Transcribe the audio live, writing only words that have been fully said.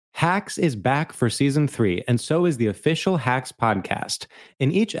Hacks is back for season 3, and so is the official Hacks podcast.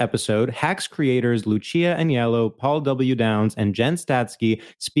 In each episode, Hacks creators Lucia Aniello, Paul W. Downs, and Jen Statsky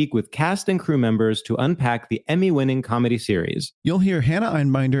speak with cast and crew members to unpack the Emmy-winning comedy series. You'll hear Hannah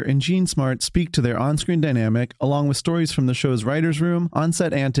Einbinder and Gene Smart speak to their on-screen dynamic, along with stories from the show's writer's room,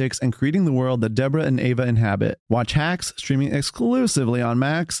 on-set antics, and creating the world that Deborah and Ava inhabit. Watch Hacks, streaming exclusively on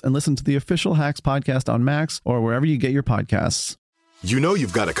Max, and listen to the official Hacks podcast on Max or wherever you get your podcasts. You know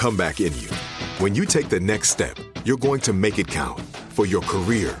you've got a comeback in you. When you take the next step, you're going to make it count. For your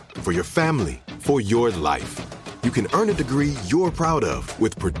career, for your family, for your life. You can earn a degree you're proud of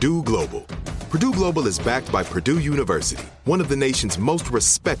with Purdue Global. Purdue Global is backed by Purdue University, one of the nation's most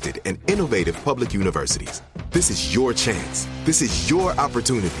respected and innovative public universities. This is your chance. This is your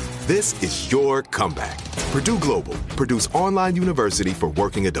opportunity. This is your comeback. Purdue Global, Purdue's online university for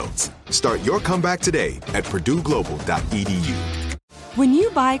working adults. Start your comeback today at purdueglobal.edu. When you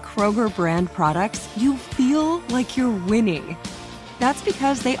buy Kroger brand products, you feel like you're winning. That's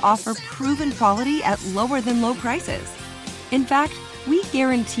because they offer proven quality at lower than low prices. In fact, we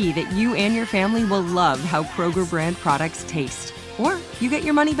guarantee that you and your family will love how Kroger brand products taste, or you get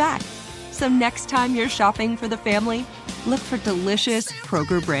your money back. So next time you're shopping for the family, look for delicious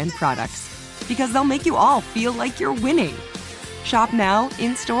Kroger brand products, because they'll make you all feel like you're winning. Shop now,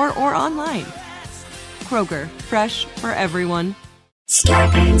 in-store, or online. Kroger, fresh for everyone.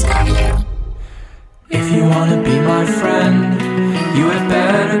 Scarpins Avenue. If you wanna be my friend, you had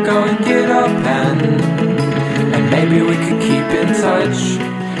better go and get a pen. And maybe we could keep in touch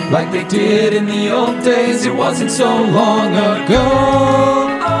like they did in the old days. It wasn't so long ago.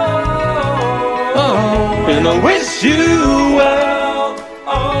 Oh, and I wish you well.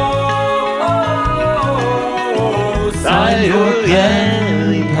 Oh, sayonara.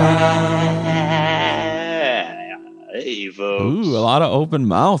 Hey, folks. Ooh, a lot of open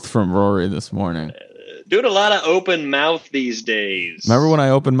mouth from Rory this morning. Doing a lot of open mouth these days. Remember when I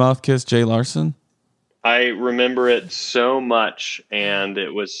open mouth kissed Jay Larson? I remember it so much, and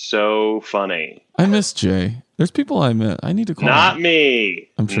it was so funny. I miss Jay. There's people I miss. I need to call Not him. me.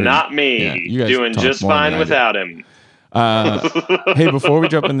 I'm sure. Not me. Yeah, you guys doing talk just more fine than I without him. Hey, before we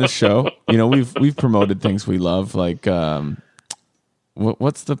jump in this show, we've promoted things we love, like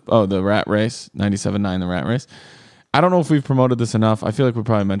what's the Rat Race 97.9, the Rat Race. I don't know if we've promoted this enough. I feel like we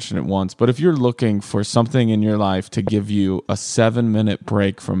probably mentioned it once, but if you're looking for something in your life to give you a 7-minute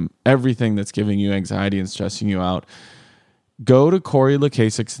break from everything that's giving you anxiety and stressing you out, go to Corey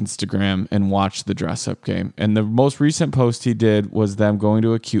Lakasik's Instagram and watch the Dress Up Game. And the most recent post he did was them going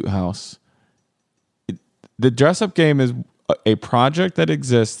to a cute house. The Dress Up Game is a project that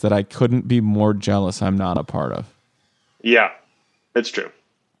exists that I couldn't be more jealous I'm not a part of. Yeah, it's true.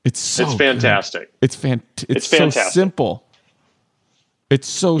 It's fantastic. Good. It's fantastic. So simple. It's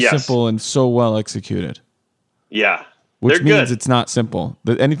so simple and so well executed. Yeah. Which They're means good. it's not simple.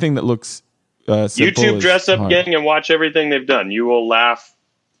 Anything that looks simple YouTube is Dress Up hard. Gang and watch everything they've done. You will laugh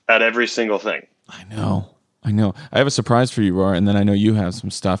at every single thing. I know. I have a surprise for you, Roar, and then I know you have some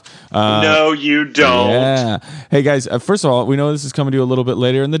stuff. No, you don't. Yeah. Hey, guys, first of all, we know this is coming to you a little bit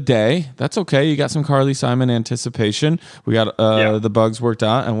later in the day. That's okay. You got some Carly Simon anticipation. We got the bugs worked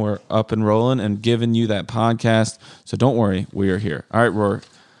out, and we're up and rolling and giving you that podcast. So don't worry. We are here. All right, Roar.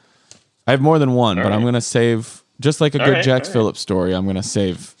 I have more than one, but I'm going to save, just like a good Jax Phillips story, I'm going to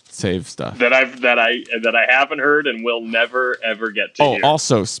save stuff. That I haven't heard and will never, ever get to hear.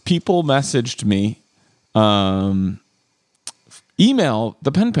 Also, people messaged me. Email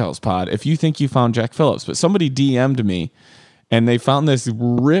the Pen Pals pod if you think you found Jack Phillips, but somebody DM'd me and they found this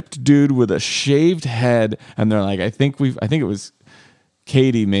ripped dude with a shaved head, and they're like, I think it was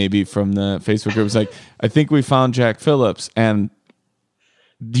Katie maybe from the Facebook group was like, I think we found Jack Phillips, and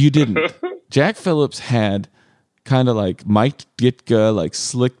you didn't. Jack Phillips had kind of like Mike Ditka, like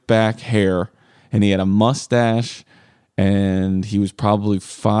slick back hair, and he had a mustache, and he was probably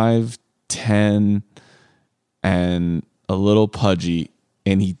 5'10" and a little pudgy,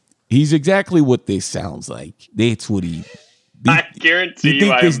 and he's exactly what this sounds like. That's what I guarantee you.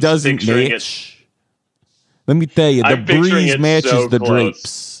 Think this doesn't match? Let me tell you, the breeze matches the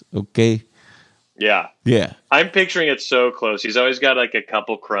drapes. Okay. Yeah. Yeah. I'm picturing it so close. He's always got like a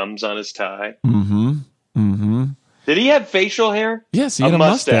couple crumbs on his tie. Mm-hmm. Did he have facial hair? Yes, he had a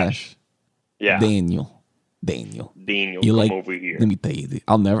mustache. Yeah. Daniel, you come over here. Let me tell you,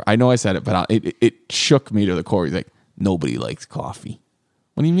 I know I said it, but it shook me to the core. He's like, nobody likes coffee.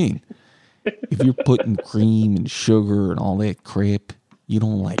 What do you mean? If you're putting cream and sugar and all that crap, you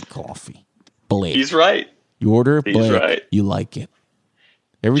don't like coffee. Black. He's right. You order it He's black, right. you like it.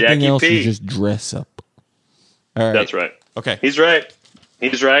 Everything Jackie else P. you just dress up. All right. That's right. Okay. He's right.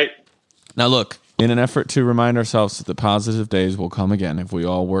 He's right. Now, look, in an effort to remind ourselves that the positive days will come again if we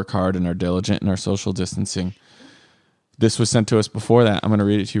all work hard and are diligent in our social distancing, this was sent to us before that. I'm going to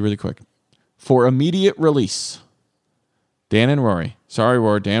read it to you really quick. For immediate release, Dan and Rory. Sorry,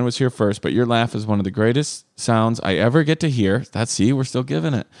 Rory, Dan was here first, but your laugh is one of the greatest sounds I ever get to hear. We're still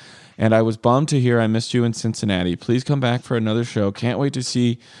giving it. And I was bummed to hear I missed you in Cincinnati. Please come back for another show. Can't wait to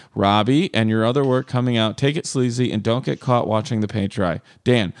see Robbie and your other work coming out. Take it sleazy and don't get caught watching the paint dry.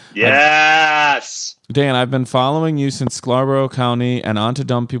 Dan. Yes. Dan, I've been following you since Scarborough County and on to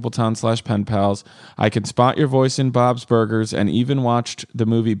dumbpeopletown.com/pen pals. I can spot your voice in Bob's Burgers and even watched the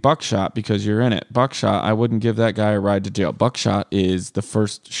movie Buckshot because you're in it. Buckshot, I wouldn't give that guy a ride to jail. Buckshot is the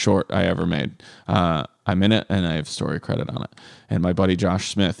first short I ever made. I'm in it, and I have story credit on it. And my buddy Josh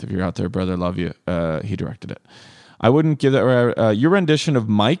Smith, if you're out there, brother, love you. He directed it. I wouldn't give that. Your rendition of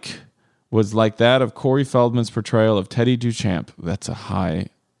Mike was like that of Corey Feldman's portrayal of Teddy Duchamp. That's a high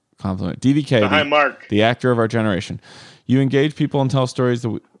compliment. DVK, high mark. The actor of our generation. You engage people and tell stories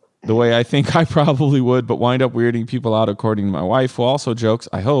the way I think I probably would, but wind up weirding people out, according to my wife, who also jokes,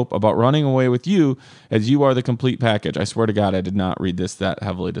 I hope, about running away with you as you are the complete package. I swear to God, I did not read this that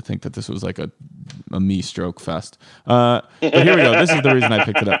heavily to think that this was like a me stroke fest. But here we go. This is the reason I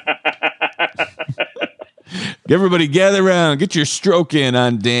picked it up. Everybody gather around. Get your stroke in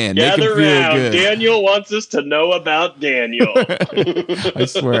on Dan. Gather Make him feel around. good. Daniel wants us to know about Daniel. I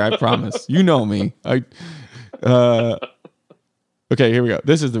swear, I promise. You know me. Okay, here we go.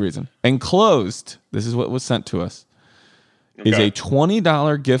 This is the reason. Enclosed, this is what was sent to us, is a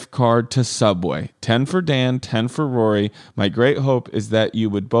 $20 gift card to Subway. 10 for Dan, 10 for Rory. My great hope is that you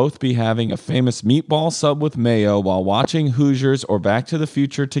would both be having a famous meatball sub with mayo while watching Hoosiers or Back to the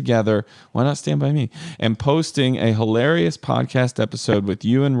Future together. Why not Stand By Me? And posting a hilarious podcast episode with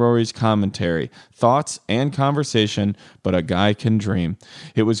you and Rory's commentary, thoughts, and conversation, but a guy can dream.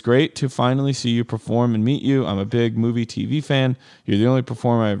 It was great to finally see you perform and meet you. I'm a big movie TV fan. You're the only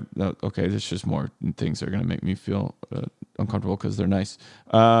performer okay, there's just more things that are going to make me feel uncomfortable because they're nice.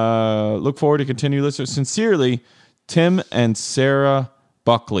 Look forward to continue listening. Sincerely, Tim and Sarah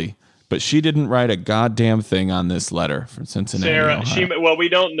Buckley. But she didn't write a goddamn thing on this letter from Cincinnati. Sarah, we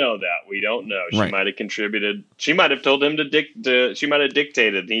don't know that. We don't know. She might have contributed. She might have told him she might have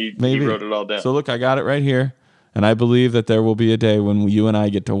dictated. He wrote it all down. So look, I got it right here. And I believe that there will be a day when you and I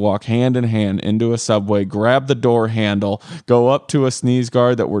get to walk hand in hand into a Subway, grab the door handle, go up to a sneeze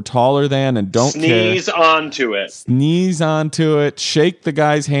guard that we're taller than and don't sneeze onto it. Sneeze onto it, shake the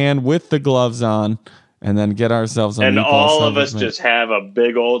guy's hand with the gloves on, and then get ourselves on. And all of us just have a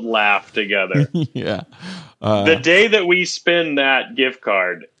big old laugh together. Yeah. The day that we spin that gift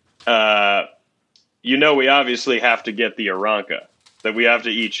card, we obviously have to get the Aranca. That we have to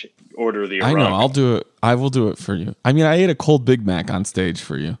each order the Aranca. I know. I'll do it. I will do it for you. I mean, I ate a cold Big Mac on stage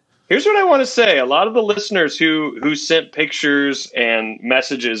for you. Here's what I want to say. A lot of the listeners who sent pictures and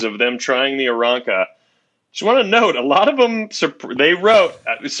messages of them trying the Aranca, just want to note, a lot of them, they wrote,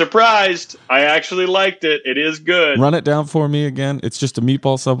 surprised, I actually liked it. It is good. Run it down for me again. It's just a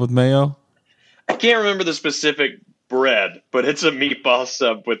meatball sub with mayo. I can't remember the specific bread, but it's a meatball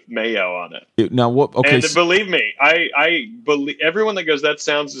sub with mayo on it. Now what? Okay, and believe me, I believe everyone that goes, that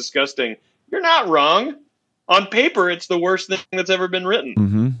sounds disgusting. You're not wrong. On paper, it's the worst thing that's ever been written.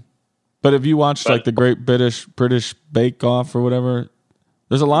 Mm-hmm. But have you watched like the Great British Bake Off or whatever?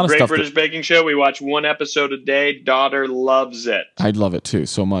 There's a lot of stuff. Great British Baking Show. We watch one episode a day. Daughter loves it. I'd love it too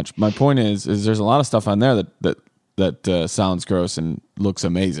so much. My point is there's a lot of stuff on there that sounds gross and looks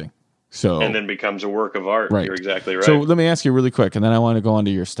amazing. So and then becomes a work of art. Right. You're exactly right. So let me ask you really quick, and then I want to go on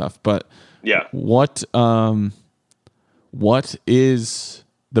to your stuff. But yeah, what is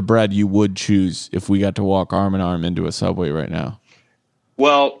the bread you would choose if we got to walk arm in arm into a Subway right now?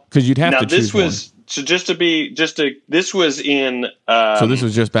 Well, because you'd have to choose one. So this was in. So this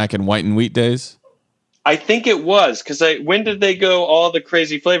was just back in White and Wheat days. I think it was because when did they go all the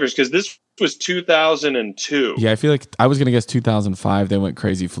crazy flavors? Because this was 2002. Yeah, I feel like I was gonna guess 2005. They went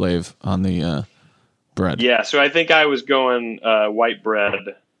crazy flav on the bread. Yeah, so I think I was going white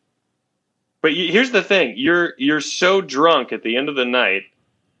bread. But here's the thing: you're so drunk at the end of the night,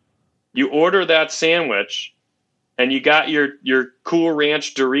 you order that sandwich, and you got your Cool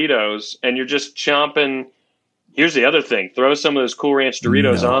Ranch Doritos, and you're just chomping. Here's the other thing. Throw some of those Cool Ranch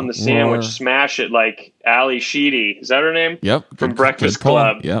Doritos on the sandwich. Smash it like Ali Sheedy. Is that her name? Yep. From Breakfast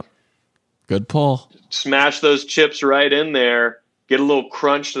Club. Yep. Good pull. Smash those chips right in there. Get a little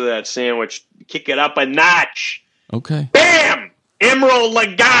crunch to that sandwich. Kick it up a notch. Okay. Bam! Emerald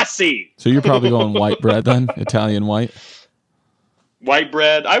Lagasse. So you're probably going white bread then? Italian white? white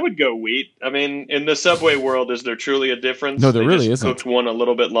bread. I would go wheat. I mean, in the Subway world, is there truly a difference? No, there They really just isn't. Cooked one a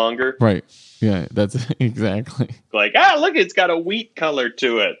little bit longer. Right. Yeah, that's exactly. Like, look, it's got a wheat color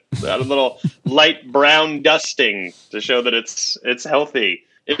to it. It's got a little light brown dusting to show that it's healthy.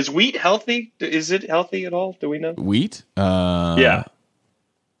 Is wheat healthy? Is it healthy at all? Do we know? Wheat? Yeah.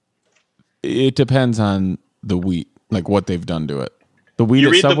 It depends on the wheat, like what they've done to it. The wheat You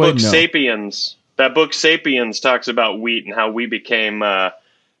at read Subway? the book No. Sapiens. That book Sapiens talks about wheat and how we became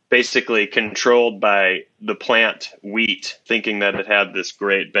basically controlled by the plant wheat, thinking that it had this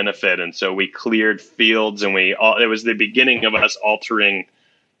great benefit, and so we cleared fields, and it was the beginning of us altering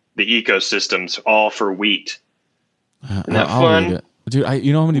the ecosystems, all for wheat. Isn't that I'll fun? read it. Dude,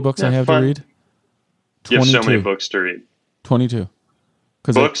 you know how many books I Isn't that have fun? to read? You have so 22. many books to read. 22.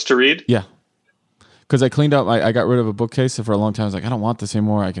 Books to read? Yeah. Because I cleaned out, I got rid of a bookcase for a long time. I was like, I don't want this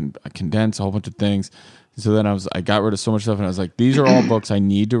anymore. I condense a whole bunch of things. So then I got rid of so much stuff, and I was like, these are all books I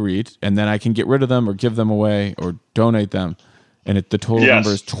need to read, and then I can get rid of them or give them away or donate them. And the total Yes.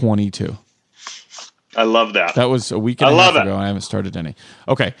 number is 22. I love that. That was a week and a half ago, and I haven't started any.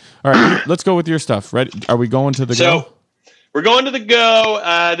 Okay. All right. Let's go with your stuff. Ready? Are we going to the go? So we're going to the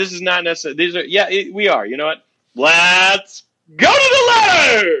go. This is not necessarily. These are. We are. You know what? Let's go to the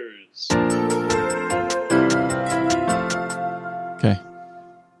letters. Okay.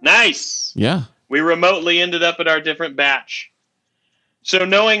 Nice. Yeah. We remotely ended up at our different batch. So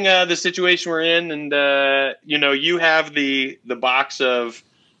knowing the situation we're in, and you have the box of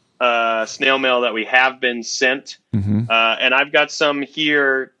snail mail that we have been sent, Mm-hmm. and I've got some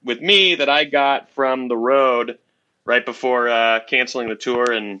here with me that I got from the road right before canceling the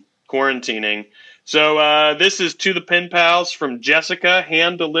tour and quarantining. So this is to the Pen Pals from Jessica,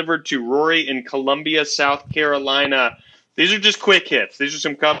 hand delivered to Rory in Columbia, South Carolina. These are just quick hits. These are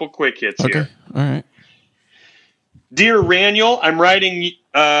some couple quick hits Okay. here. All right. Dear Raniel, I'm writing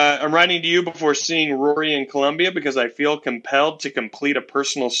to you before seeing Rory in Columbia because I feel compelled to complete a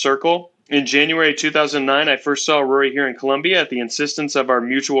personal circle. In January 2009, I first saw Rory here in Columbia at the insistence of our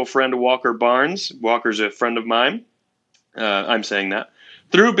mutual friend Walker Barnes. Walker's a friend of mine. I'm saying that.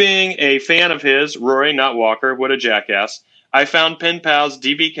 Through being a fan of his, Rory, not Walker, what a jackass, I found Pen Pals,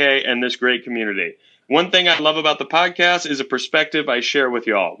 DVK, and this great community. One thing I love about the podcast is a perspective I share with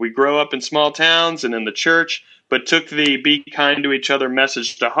y'all. We grow up in small towns and in the church, but took the be kind to each other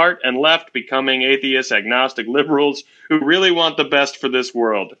message to heart and left becoming atheist, agnostic liberals who really want the best for this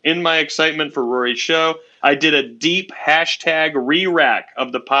world. In my excitement for Rory's show, I did a deep hashtag re-rack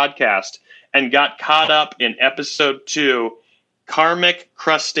of the podcast and got caught up in episode 2, Karmic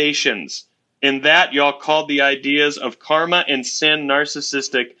Crustaceans. In that, y'all called the ideas of karma and sin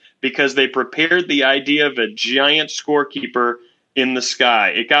narcissistic because they prepared the idea of a giant scorekeeper in the sky.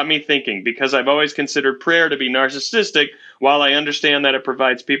 It got me thinking, because I've always considered prayer to be narcissistic, while I understand that it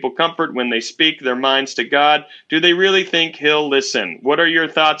provides people comfort when they speak their minds to God, do they really think he'll listen? What are your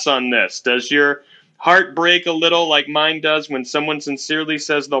thoughts on this? Does your heart break a little like mine does when someone sincerely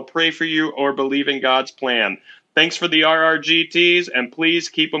says they'll pray for you or believe in God's plan? Thanks for the RRGTs, and please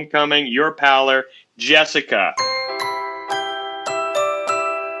keep them coming. Your paler, Jessica.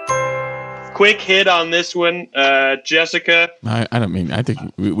 Quick hit on this one, Jessica. I don't mean, I think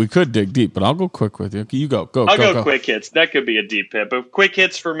we could dig deep, but I'll go quick with you. You go. I'll go quick hits. That could be a deep hit, but quick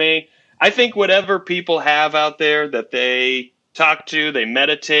hits for me. I think whatever people have out there that they talk to, they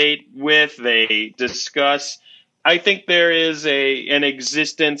meditate with, they discuss, I think there is an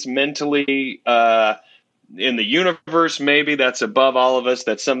existence mentally in the universe maybe that's above all of us,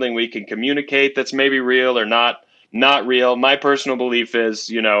 that's something we can communicate that's maybe real or not real. My personal belief is,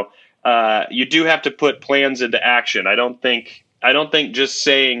 you do have to put plans into action. I don't think just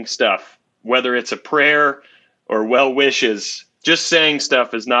saying stuff, whether it's a prayer or well wishes, just saying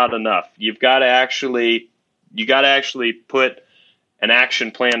stuff is not enough. You got to actually put an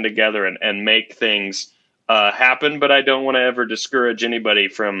action plan together and make things happen. But I don't want to ever discourage anybody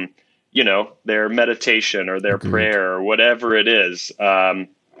from, their meditation or their prayer or whatever it is.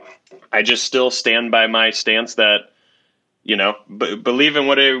 I just still stand by my stance that, believe in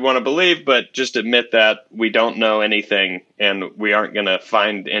whatever you want to believe, but just admit that we don't know anything and we aren't going to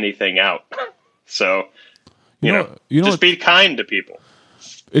find anything out. So, just be kind to people.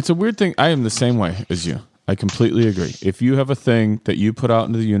 It's a weird thing. I am the same way as you. I completely agree. If you have a thing that you put out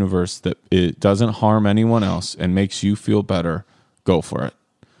into the universe that it doesn't harm anyone else and makes you feel better, go for it.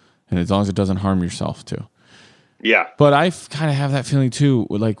 And as long as it doesn't harm yourself too. Yeah. But I kind of have that feeling too.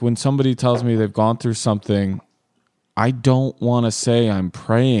 Like when somebody tells me they've gone through something, I don't want to say I'm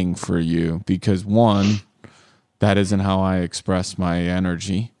praying for you because, one, that isn't how I express my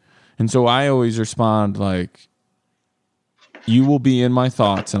energy. And so I always respond like, you will be in my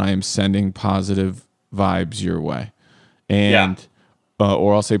thoughts, and I am sending positive vibes your way. And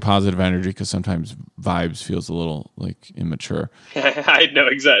or I'll say positive energy, because sometimes vibes feels a little like immature. I know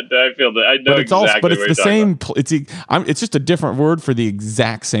exactly. I feel that. I know But it's exactly. also, but it's what the you're same. talking about. It's just a different word for the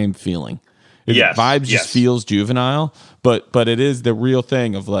exact same feeling. Yes, Vibes just feels juvenile, but it is the real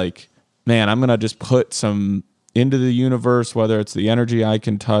thing of like, man, I'm gonna just put some into the universe, whether it's the energy I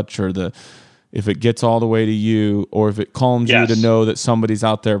can touch or if it gets all the way to you, or if it calms you to know that somebody's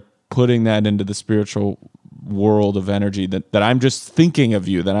out there putting that into the spiritual world of energy, that I'm just thinking of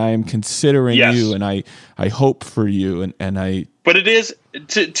you, that I am considering you, and I hope for you, and I. But it is,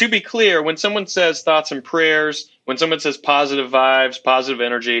 to be clear, when someone says thoughts and prayers, when someone says positive vibes, positive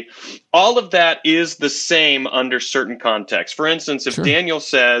energy, all of that is the same under certain contexts. For instance, if Daniel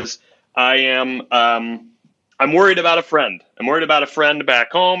says, I'm worried about a friend. I'm worried about a friend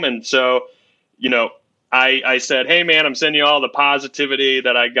back home, and so, I said, hey, man, I'm sending you all the positivity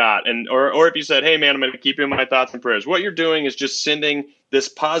that I got. Or if you said, hey, man, I'm going to keep you in my thoughts and prayers. What you're doing is just sending this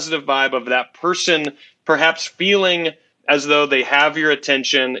positive vibe of that person perhaps feeling as though they have your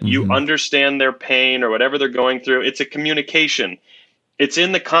attention, you understand their pain or whatever they're going through. It's a communication. It's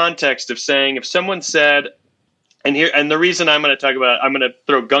in the context of saying, if someone said, and the reason I'm going to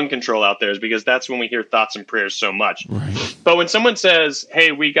throw gun control out there is because that's when we hear thoughts and prayers so much. Right. But when someone says,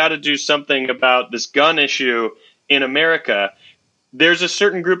 hey, we got to do something about this gun issue in America, there's a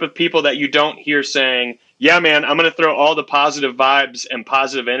certain group of people that you don't hear saying, yeah, man, I'm going to throw all the positive vibes and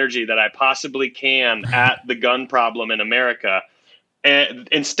positive energy that I possibly can at the gun problem in America. And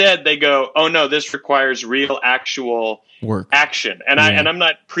instead they go, oh no, this requires real actual action. And I'm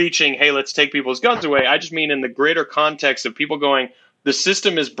not preaching, hey, let's take people's guns away. I just mean in the greater context of people going, the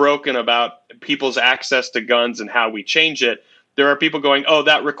system is broken about people's access to guns and how we change it. There are people going, oh,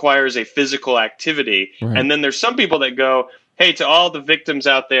 that requires a physical activity. Right. And then there's some people that go, hey, to all the victims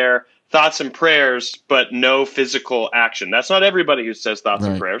out there, thoughts and prayers, but no physical action. That's not everybody who says thoughts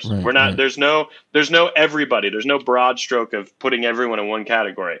and prayers. We're not. There's no everybody. There's no broad stroke of putting everyone in one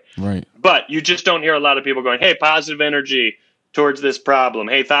category. Right. But you just don't hear a lot of people going, hey, positive energy towards this problem.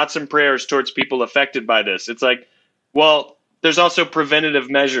 Hey, thoughts and prayers towards people affected by this. It's like, well, there's also preventative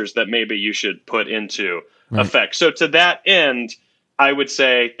measures that maybe you should put into effect. So to that end, I would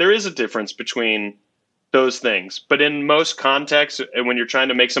say there is a difference between those things. But in most contexts, and when you're trying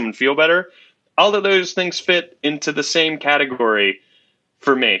to make someone feel better, all of those things fit into the same category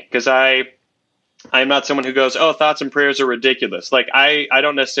for me. Because I'm not someone who goes, oh, thoughts and prayers are ridiculous. Like I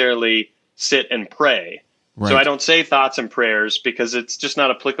don't necessarily sit and pray. Right. So I don't say thoughts and prayers because it's just not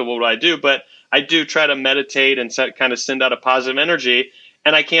applicable to what I do. But I do try to meditate and kind of send out a positive energy.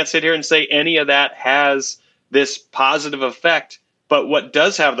 And I can't sit here and say any of that has this positive effect. But what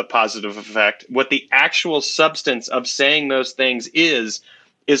does have the positive effect, what the actual substance of saying those things is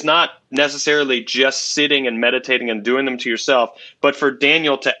not necessarily just sitting and meditating and doing them to yourself, but for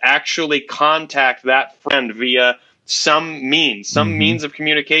Daniel to actually contact that friend via some means of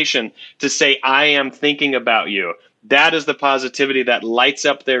communication to say, I am thinking about you. That is the positivity that lights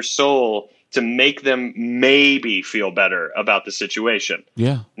up their soul to make them maybe feel better about the situation.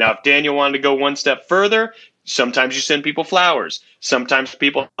 Yeah. Now, if Daniel wanted to go one step further, sometimes you send people flowers. Sometimes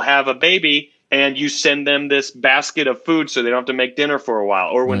people have a baby and you send them this basket of food so they don't have to make dinner for a while.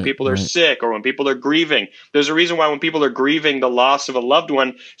 Or when people are sick or when people are grieving. There's a reason why when people are grieving the loss of a loved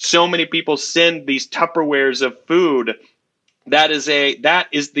one, so many people send these Tupperwares of food. That is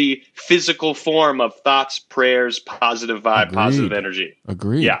the physical form of thoughts, prayers, positive vibe, positive energy.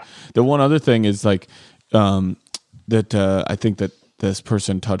 Agreed. Yeah. The one other thing is like that I think that this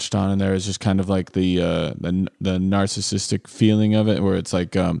person touched on in there is just kind of like the narcissistic feeling of it, where it's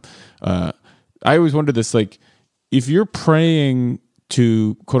like I always wonder this, like if you're praying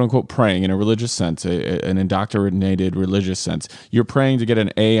to quote unquote praying in a religious sense, an indoctrinated religious sense, you're praying to get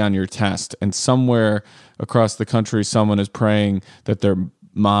an A on your test, and somewhere across the country someone is praying that their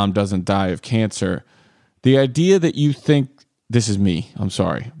mom doesn't die of cancer. The idea that you think, this is me, I'm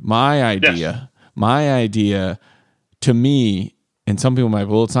sorry, my idea to me, and some people might,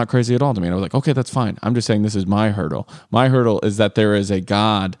 well, it's not crazy at all to me. And I was like, okay, that's fine. I'm just saying this is my hurdle. My hurdle is that there is a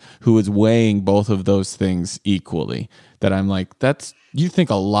God who is weighing both of those things equally. That I'm like, you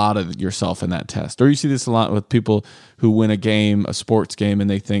think a lot of yourself in that test. Or you see this a lot with people who win a game, a sports game, and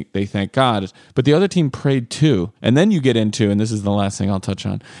they thank God. But the other team prayed too. And then you get into, and this is the last thing I'll touch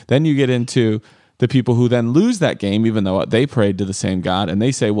on, then you get into the people who then lose that game, even though they prayed to the same God, and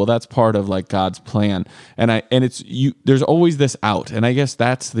they say, well, that's part of like God's plan. And it's you, there's always this out. And I guess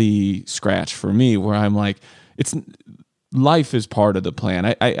that's the scratch for me, where I'm like, life is part of the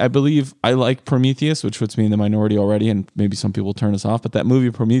plan. I believe I like Prometheus, which puts me in the minority already, and maybe some people turn us off, but that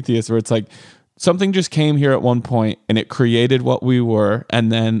movie Prometheus, where it's like something just came here at one point and it created what we were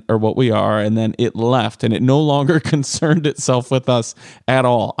or what we are, and then it left and it no longer concerned itself with us at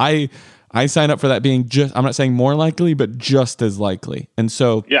all. I sign up for that being I'm not saying more likely, but just as likely. And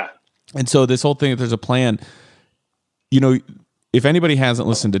so this whole thing, if there's a plan, if anybody hasn't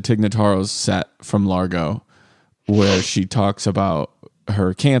listened to Tig Notaro's set from Largo, where she talks about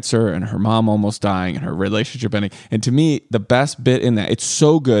her cancer and her mom almost dying and her relationship ending. And to me, the best bit in that, it's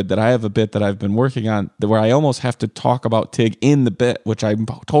so good that I have a bit that I've been working on where I almost have to talk about Tig in the bit, which I'm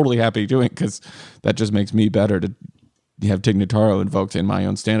totally happy doing because that just makes me better to have Tig Notaro invoked in my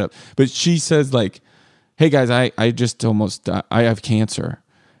own stand-up. But she says like, hey guys, I just almost died. I have cancer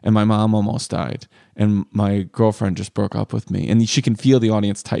and my mom almost died. And my girlfriend just broke up with me. And she can feel the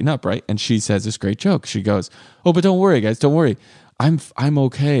audience tighten up, right? And she says this great joke. She goes, oh, but don't worry, guys. Don't worry. I'm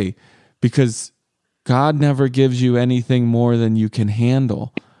okay because God never gives you anything more than you can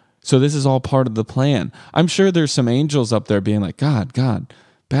handle. So this is all part of the plan. I'm sure there's some angels up there being like, God,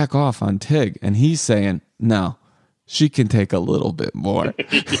 back off on Tig. And he's saying, no, she can take a little bit more.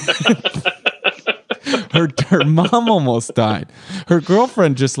 Her mom almost died. Her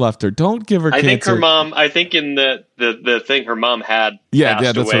girlfriend just left her. Don't give her cancer. I think in the thing, her mom had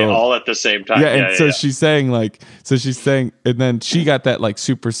passed away all at the same time. She's saying, and then she got that like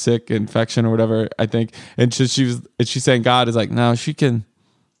super sick infection or whatever, I think. And she's saying God is like, no, she can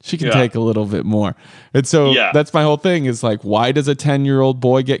take a little bit more. And so that's my whole thing is like, why does a 10-year-old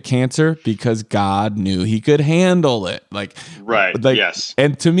boy get cancer? Because God knew he could handle it. Yes.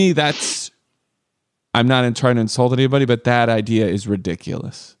 And to me, I'm not trying to insult anybody, but that idea is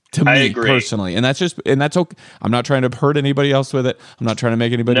ridiculous to me personally. And that's okay. I'm not trying to hurt anybody else with it. I'm not trying to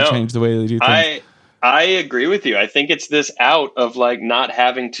make anybody change the way they do things. I agree with you. I think it's this out of like not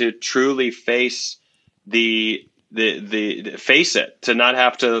having to truly face the face it, to not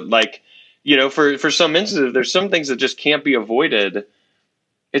have to like, for some instances, there's some things that just can't be avoided.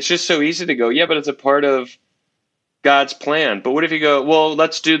 It's just so easy to go, yeah, but it's a part of God's plan. But what if you go, well,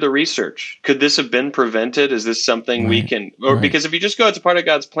 let's do the research. Could this have been prevented? Is this something we can, because if you just go, it's a part of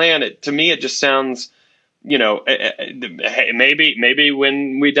God's plan, to me, it just sounds, maybe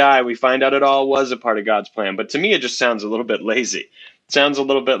when we die, we find out it all was a part of God's plan. But to me, it just sounds a little bit lazy. It sounds a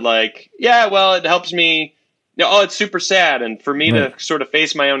little bit like, yeah, well, it helps me. It's super sad. And for me to sort of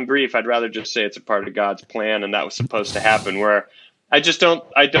face my own grief, I'd rather just say it's a part of God's plan. And that was supposed to happen, where I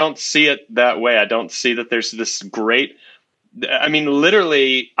don't see it that way. I don't see that there's this great,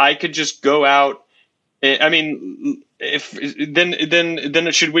 literally I could just go out. Then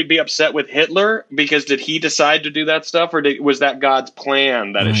should we be upset with Hitler because did he decide to do that stuff, or was that God's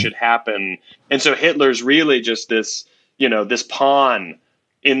plan that it should happen? And so Hitler's really just this, this pawn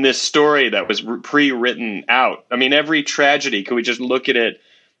in this story that was pre-written out. Every tragedy, could we just look at it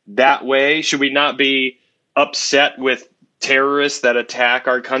that way? Should we not be upset with terrorists that attack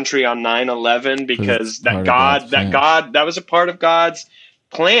our country on 9/11 because that was a part of God's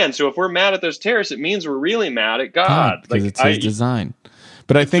plan? So if we're mad at those terrorists, it means we're really mad at God. Because it's his design.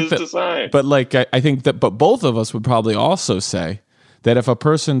 But I think but both of us would probably also say that if a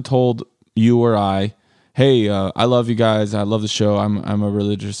person told you or I, hey, I love you guys, I love the show, I'm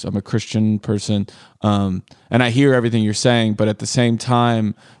a Christian person, and I hear everything you're saying, but at the same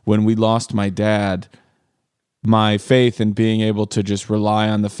time, when we lost my dad, my faith in being able to just rely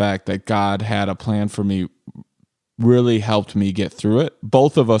on the fact that God had a plan for me really helped me get through it.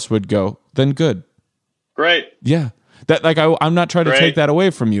 Both of us would go, then good. Great. Yeah. That I'm not trying to take that away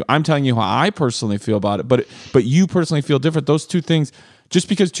from you. I'm telling you how I personally feel about it, but you personally feel different. Those two things, just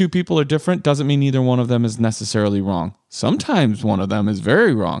because two people are different doesn't mean either one of them is necessarily wrong. Sometimes one of them is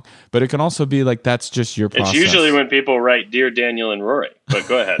very wrong, but it can also be like that's just your process. It's usually when people write Dear Daniel and Rory, but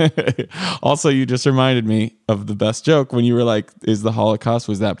go ahead. Also, you just reminded me of the best joke when you were like, is the Holocaust,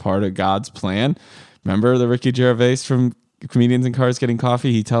 was that part of God's plan? Remember the Ricky Gervais from Comedians in Cars Getting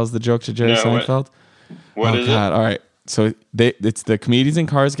Coffee? He tells the joke to Jerry Seinfeld. What is God. it? All right. So it's the Comedians in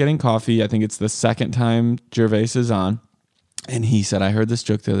Cars Getting Coffee. I think it's the second time Gervais is on. And he said, I heard this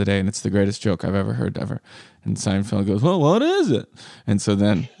joke the other day, and it's the greatest joke I've ever heard ever. And Seinfeld goes, well, what is it? And so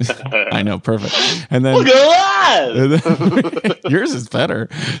then, I know, perfect. And then, yours is better.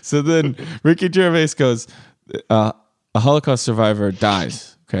 So then Ricky Gervais goes, a Holocaust survivor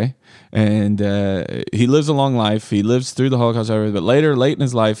dies, okay? And he lives a long life. He lives through the Holocaust survivor, but late in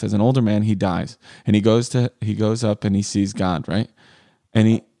his life, as an older man, he dies. And he goes up and he sees God, right?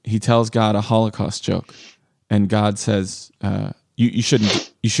 And he tells God a Holocaust joke. And God says, you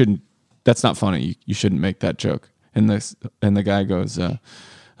shouldn't, that's not funny. You shouldn't make that joke. And the guy goes,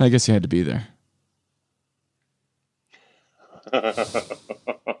 I guess you had to be there.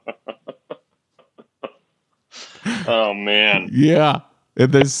 Oh, man. Yeah.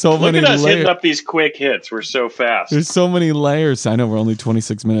 There's so many layers. Look at us hitting layers. up these quick hits. We're so fast. There's so many layers. I know we're only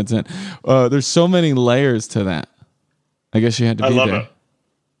 26 minutes in. There's so many layers to that. I guess you had to be there. It.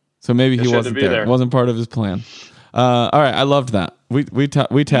 So maybe he wasn't there. It wasn't part of his plan. All right. I loved that. We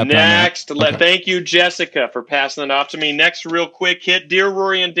tapped Next, on that. Okay. Thank you, Jessica, for passing it off to me. Next, real quick hit. Dear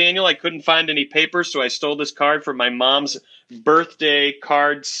Rory and Daniel, I couldn't find any papers, so I stole this card from my mom's birthday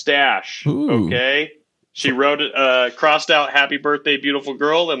card stash. Ooh. Okay? She wrote it, crossed out "Happy Birthday, Beautiful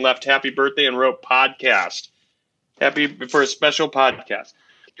Girl" and left "Happy Birthday" and wrote "Podcast." Happy for a special podcast.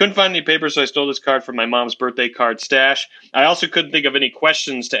 Couldn't find any papers, so I stole this card from my mom's birthday card stash. I also couldn't think of any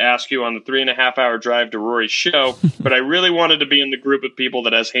questions to ask you on the 3.5-hour drive to Rory's show, but I really wanted to be in the group of people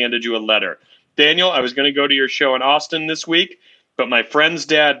that has handed you a letter. Daniel, I was going to go to your show in Austin this week, but my friend's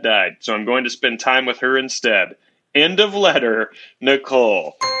dad died, so I'm going to spend time with her instead. End of letter,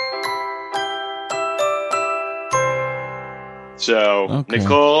 Nicole. So, okay.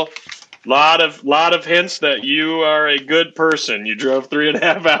 Nicole, lot of hints that you are a good person. You drove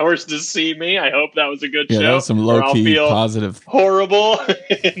 3.5 hours to see me. I hope that was a good show. That was some low-key positive. Horrible.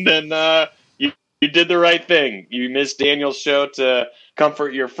 And then you did the right thing. You missed Daniel's show to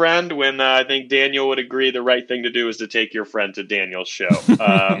comfort your friend when I think Daniel would agree the right thing to do is to take your friend to Daniel's show.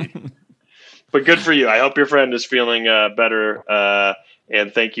 But good for you. I hope your friend is feeling better.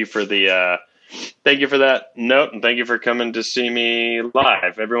 And thank you for that note, and thank you for coming to see me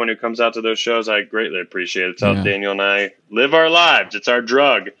live. Everyone who comes out to those shows, I greatly appreciate it. It's how Daniel and I live our lives. It's our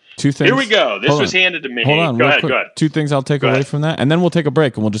drug. Two things. Here we go. This was handed to me. Hold on. Go ahead. Two things I'll take away from that, and then we'll take a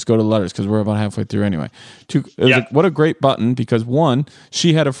break, and we'll just go to letters because we're about halfway through anyway. What a great button, because one,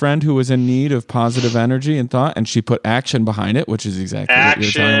 she had a friend who was in need of positive energy and thought, and she put action behind it, which is exactly what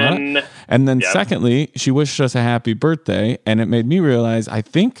you're talking about. And then secondly, she wished us a happy birthday, and it made me realize, I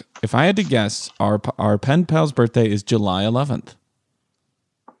think, if I had to guess, our pen pal's birthday is July 11th.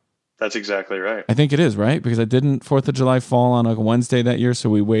 That's exactly right. I think it is, right? Because I didn't 4th of July fall on a Wednesday that year,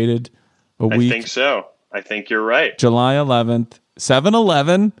 so we waited a week. I think so. I think you're right. July 11th.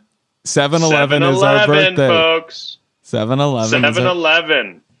 7-Eleven. 7-Eleven is our birthday. Folks. 7-Eleven.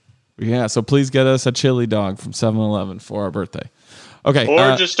 7-Eleven. Yeah, so please get us a chili dog from 7-Eleven for our birthday. Okay.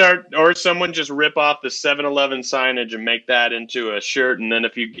 Or someone just rip off the 7-Eleven signage and make that into a shirt, and then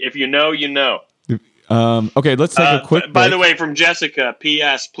if you know, you know. Okay, let's take a quick break. By the way, from Jessica,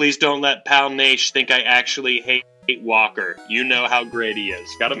 P.S. Please don't let Pal Nash think I actually hate Walker. You know how great he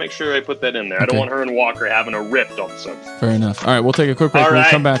is. Got to make sure I put that in there. Okay. I don't want her and Walker having a rift all of a sudden. Fair enough. All right, we'll take a quick break. When we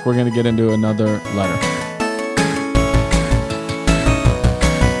come back, we're going to get into another letter.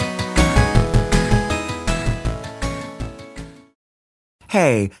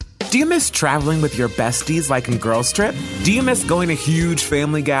 Hey, do you miss traveling with your besties like in Girls Trip? Do you miss going to huge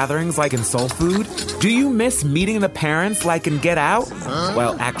family gatherings like in Soul Food? Do you miss meeting the parents like in Get Out?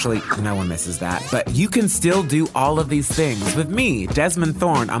 Well, actually, no one misses that. But you can still do all of these things with me, Desmond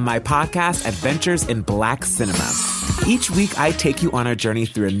Thorne, on my podcast, Adventures in Black Cinema. Each week, I take you on a journey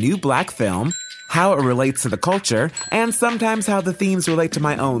through a new Black film, how it relates to the culture, and sometimes how the themes relate to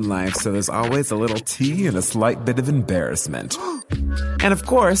my own life, so there's always a little tea and a slight bit of embarrassment. And of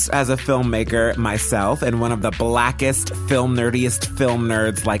course, as a filmmaker myself and one of the blackest, nerdiest film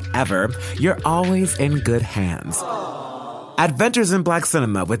nerds like ever, you're always in good hands. Adventures in Black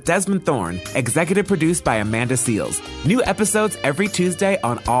Cinema with Desmond Thorne, executive produced by Amanda Seals. New episodes every Tuesday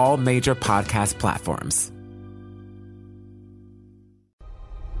on all major podcast platforms.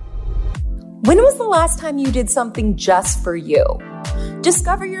 When was the last time you did something just for you?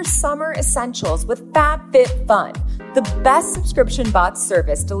 Discover your summer essentials with FabFitFun, the best subscription box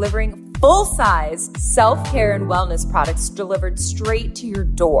service delivering full-size self-care and wellness products delivered straight to your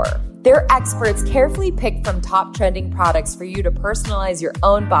door. Their experts carefully pick from top trending products for you to personalize your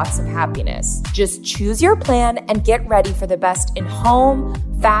own box of happiness. Just choose your plan and get ready for the best in home,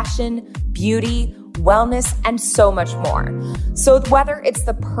 fashion, beauty, wellness, and so much more. So whether it's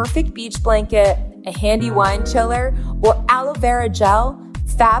the perfect beach blanket, a handy wine chiller, or aloe vera gel,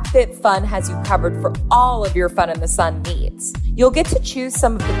 FabFitFun has you covered for all of your fun in the sun needs. You'll get to choose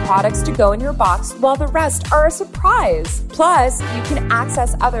some of the products to go in your box while the rest are a surprise. Plus, you can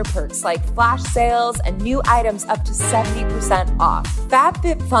access other perks like flash sales and new items up to 70% off.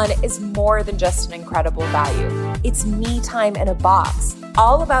 FabFitFun is more than just an incredible value. It's me time in a box.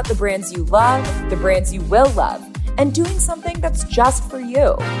 All about the brands you love, the brands you will love, and doing something that's just for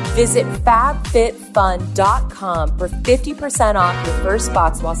you. Visit FabFitFun.com for 50% off your first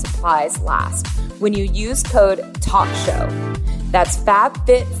box while supplies last when you use code TALKSHOW. That's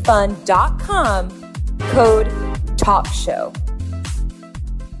FabFitFun.com, code TALKSHOW.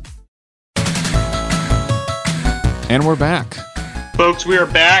 And we're back. Folks, we are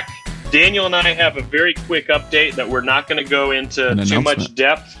back. Daniel and I have a very quick update that we're not going to go into too much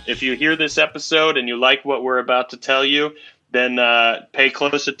depth. If you hear this episode and you like what we're about to tell you, then pay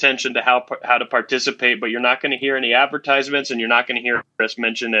close attention to how to participate. But you're not going to hear any advertisements, and you're not going to hear us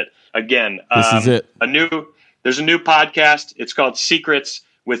mention it again. This is it. There's a new podcast. It's called Secrets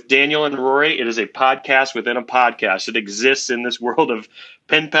with Daniel and Rory. It is a podcast within a podcast. It exists in this world of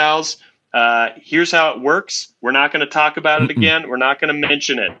pen pals. Here's how it works. We're not going to talk about it again. We're not going to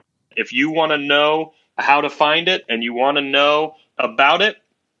mention it. If you want to know how to find it and you want to know about it,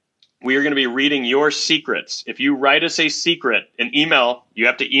 we are going to be reading your secrets. If you write us a secret, an email, you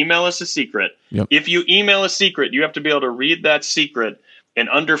have to email us a secret. Yep. If you email a secret, you have to be able to read that secret in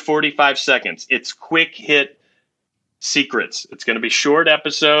under 45 seconds. It's quick hit secrets. It's going to be short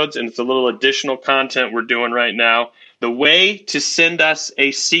episodes, and it's a little additional content we're doing right now. The way to send us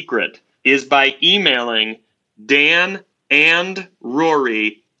a secret is by emailing Dan and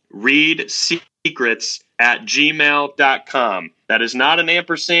Rory read secrets at gmail.com. That is not an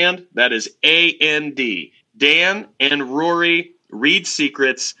ampersand. That is AND. Dan and Rory read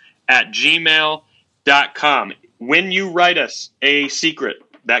secrets at gmail.com. When you write us a secret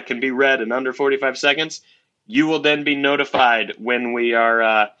that can be read in under 45 seconds, you will then be notified when we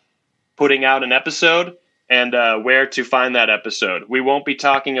are putting out an episode and where to find that episode. We won't be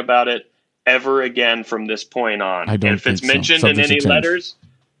talking about it ever again from this point on. I don't if it's think mentioned so. in any letters,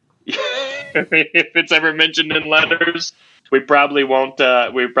 if it's ever mentioned in letters, we probably won't.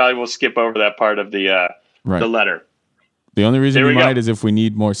 We probably will skip over that part of the letter. The only reason we might go. is if we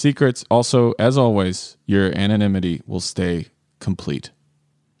need more secrets. Also, as always, your anonymity will stay complete.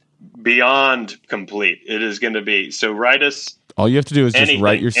 Beyond complete. It is going to be. So write us. All you have to do is just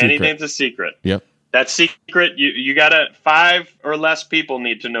write your secret. Anything's a secret. Yep. That secret, you got to 5 or less people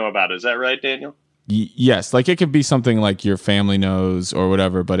need to know about it. Is that right, Daniel? Yes. Like it could be something like your family knows or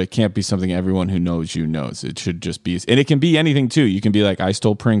whatever, but it can't be something everyone who knows you knows. It should just be, and it can be anything too. You can be like, I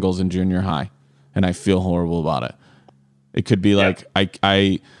stole Pringles in junior high and I feel horrible about it. It could be like,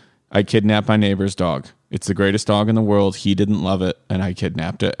 I kidnapped my neighbor's dog. It's the greatest dog in the world. He didn't love it, and I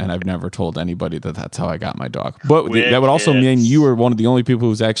kidnapped it, and I've never told anybody that that's how I got my dog. But that would also mean you were one of the only people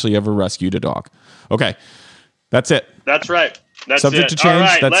who's actually ever rescued a dog. Okay, that's it. That's right. That's subject to change.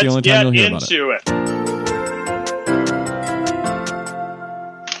 Right, that's the only time you'll hear about it. Let's get into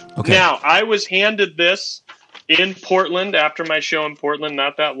it. Okay. Now, I was handed this in Portland after my show in Portland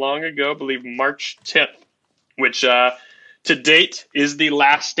not that long ago, I believe March 10th, which to date is the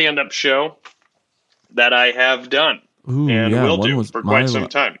last stand-up show that I have done will do for quite some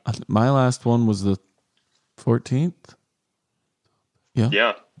time. My last one was the 14th.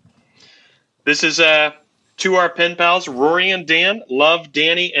 Yeah. This is to our pen pals, Rory and Dan, love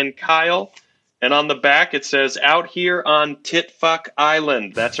Danny and Kyle. And on the back it says, out here on Titfuck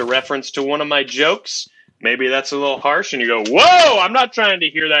Island. That's a reference to one of my jokes. Maybe that's a little harsh. And you go, whoa, I'm not trying to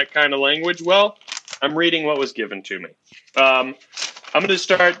hear that kind of language. Well, I'm reading what was given to me. I'm going to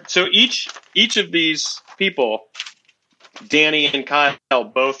start. So each of these people, Danny and Kyle,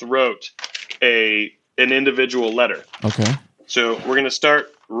 both wrote an individual letter. Okay. So we're going to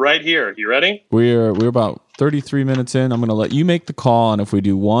start right here. You ready? We're about 33 minutes in. I'm going to let you make the call, and if we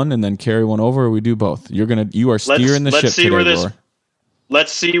do one and then carry one over, or we do both. You are steering the ship today, Roar.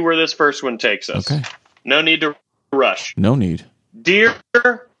 Let's see where this first one takes us. Okay. No need to rush. No need. Dear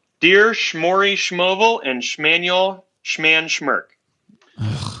Schmory Schmovel and Schmanuel Schman Schmirk.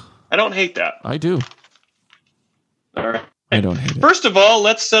 I don't hate that. I do. All right. I don't hate it. First of all,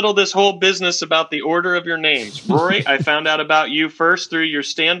 let's settle this whole business about the order of your names. Rory, I found out about you first through your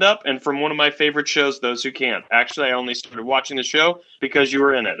stand-up and from one of my favorite shows, Those Who Can't. Actually, I only started watching the show because you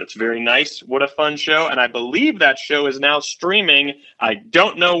were in it. It's very nice. What a fun show. And I believe that show is now streaming. I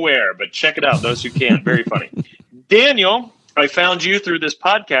don't know where, but check it out, Those Who Can't. Very funny. Daniel, I found you through this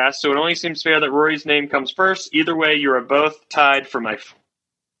podcast, so it only seems fair that Rory's name comes first. Either way, you are both tied for my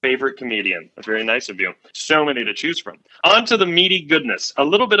favorite comedian. That's very nice of you. So many to choose from. On to the meaty goodness. A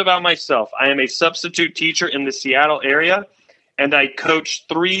little bit about myself. I am a substitute teacher in the Seattle area, and I coach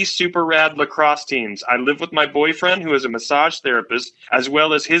 3 super rad lacrosse teams. I live with my boyfriend, who is a massage therapist, as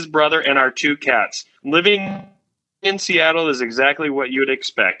well as his brother and our 2 cats. Living in Seattle is exactly what you'd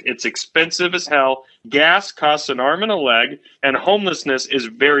expect. It's expensive as hell. Gas costs an arm and a leg, and homelessness is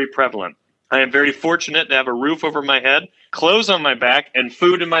very prevalent. I am very fortunate to have a roof over my head, clothes on my back, and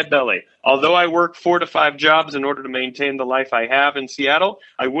food in my belly. Although I work 4 to 5 jobs in order to maintain the life I have in Seattle,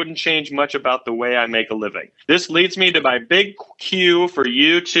 I wouldn't change much about the way I make a living. This leads me to my big Q for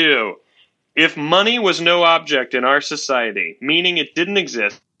you too. If money was no object in our society, meaning it didn't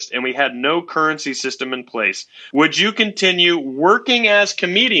exist, and we had no currency system in place, would you continue working as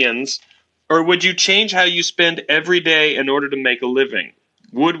comedians, or would you change how you spend every day in order to make a living?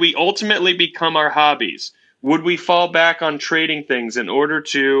 Would we ultimately become our hobbies? Would we fall back on trading things in order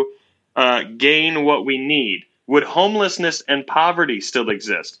to gain what we need? Would homelessness and poverty still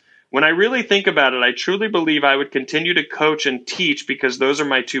exist? When I really think about it, I truly believe I would continue to coach and teach because those are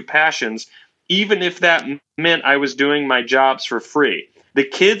my 2 passions, even if that meant I was doing my jobs for free. The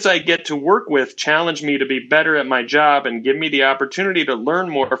kids I get to work with challenge me to be better at my job and give me the opportunity to learn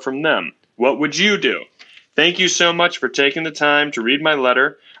more from them. What would you do? Thank you so much for taking the time to read my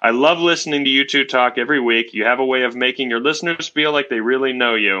letter. I love listening to you 2 talk every week. You have a way of making your listeners feel like they really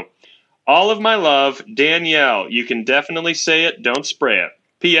know you. All of my love, Danielle. You can definitely say it, don't spray it.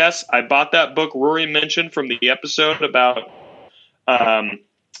 P.S. I bought that book Rory mentioned from the episode about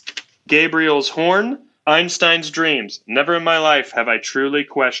Gabriel's horn, Einstein's dreams. Never in my life have I truly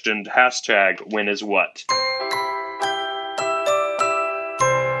questioned #when is what.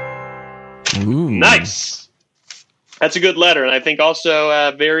 Ooh. Nice. That's a good letter, and I think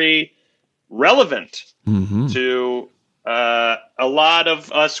also very relevant to a lot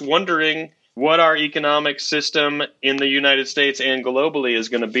of us wondering what our economic system in the United States and globally is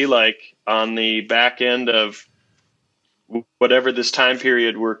going to be like on the back end of whatever this time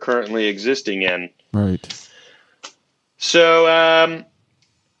period we're currently existing in. Right. So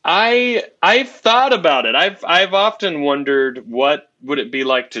I've thought about it. I've often wondered what would it be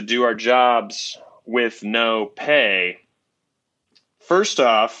like to do our jobs with no pay. First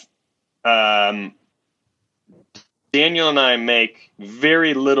off, Daniel and I make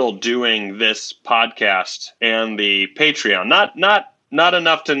very little doing this podcast and the Patreon. Not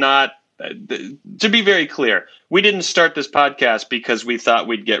enough to not. To be very clear, we didn't start this podcast because we thought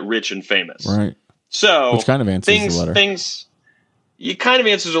we'd get rich and famous. Right. So which kind of answers the letter. You kind of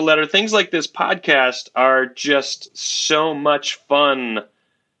answers a letter. Things like this podcast are just so much fun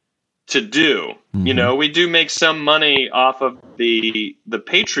to do. You know, we do make some money off of the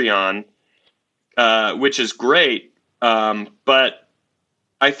Patreon, which is great. But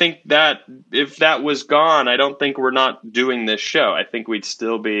I think that if that was gone, I don't think we're not doing this show. I think we'd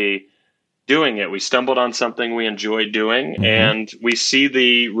still be doing it. We stumbled on something we enjoy doing, and we see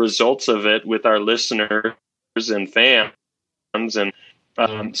the results of it with our listeners and fans. And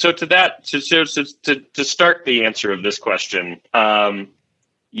so to start the answer of this question,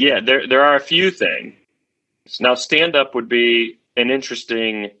 there are a few things. Now, stand-up would be an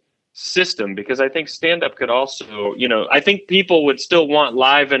interesting system because I think stand-up could also, I think people would still want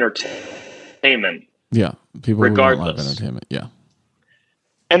live entertainment. Yeah, people regardless. Want live entertainment. Yeah,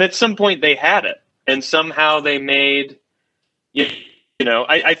 and at some point they had it, and somehow they made.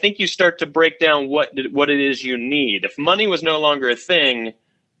 I think you start to break down what it is you need. If money was no longer a thing,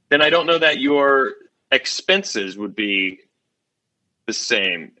 then I don't know that your expenses would be the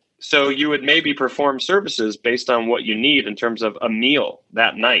same. So you would maybe perform services based on what you need in terms of a meal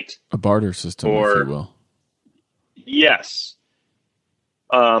that night. A barter system, if you will. Yes.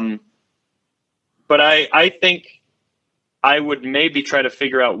 But I think I would maybe try to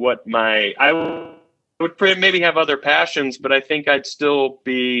figure out what I would maybe have other passions, but I think I'd still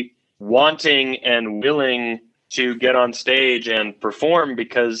be wanting and willing to get on stage and perform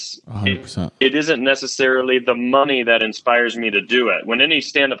because it isn't necessarily the money that inspires me to do it. When any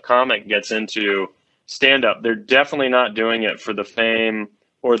stand-up comic gets into stand-up, they're definitely not doing it for the fame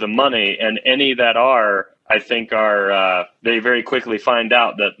or the money, and any that are, I think are they very quickly find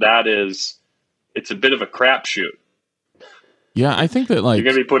out it's a bit of a crapshoot. Yeah, I think that you're going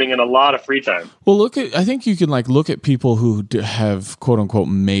to be putting in a lot of free time. Well, I think you can look at people who have quote unquote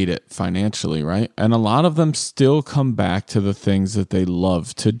made it financially, right? And a lot of them still come back to the things that they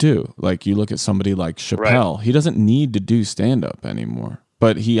love to do. Like you look at somebody like Chappelle, right. He doesn't need to do stand up anymore,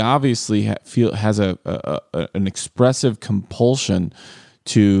 but he obviously has an expressive compulsion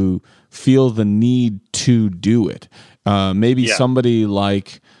to feel the need to do it. Maybe somebody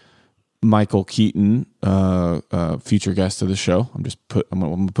like Michael Keaton, future guest of the show. I'm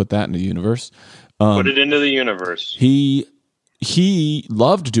going to put that in the universe. Put it into the universe. He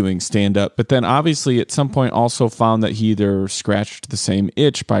loved doing stand up, but then obviously at some point also found that he either scratched the same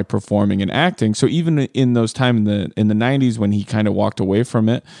itch by performing and acting. So even in those times in the 90s when he kind of walked away from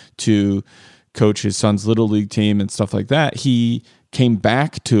it to coach his son's little league team and stuff like that, he came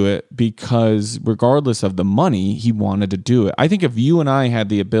back to it because regardless of the money, he wanted to do it. I think if you and I had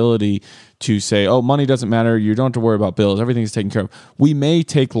the ability to say, oh, money doesn't matter, you don't have to worry about bills, everything's taken care of, we may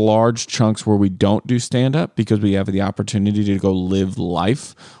take large chunks where we don't do stand-up because we have the opportunity to go live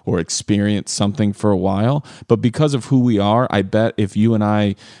life or experience something for a while. But because of who we are, I bet if you and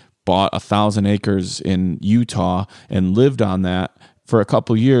I bought 1,000 acres in Utah and lived on that for a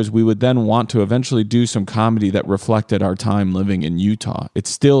couple years, we would then want to eventually do some comedy that reflected our time living in Utah. It's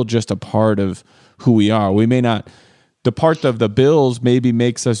still just a part of who we are. We may not, the part of the bills maybe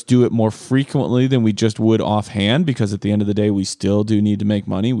makes us do it more frequently than we just would offhand, because at the end of the day, we still do need to make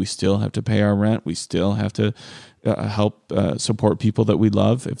money. We still have to pay our rent. We still have to help support people that we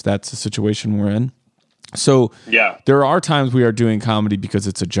love, if that's the situation we're in. So there are times we are doing comedy because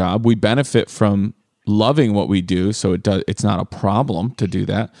it's a job. We benefit from loving what we do, so it's not a problem to do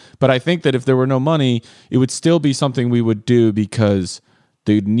that. But I think that if there were no money, it would still be something we would do because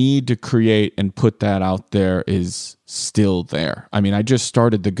the need to create and put that out there is still there. I mean, I just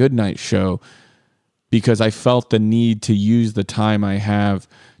started the Goodnight Show because I felt the need to use the time I have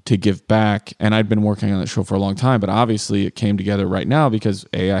to give back, and I'd been working on that show for a long time, but obviously it came together right now because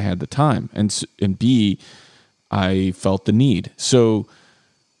A, I had the time, and B, I felt the need. So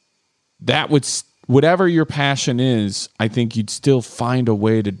that would whatever your passion is, I think you'd still find a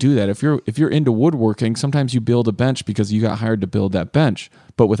way to do that. If you're into woodworking, sometimes you build a bench because you got hired to build that bench.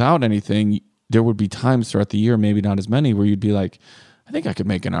 But without anything, there would be times throughout the year, maybe not as many, where you'd be like, I think I could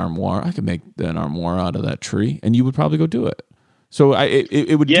make an armoire. I could make an armoire out of that tree, and you would probably go do it. So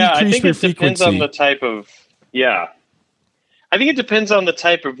it would decrease your frequency. I think it depends on the type of I think it depends on the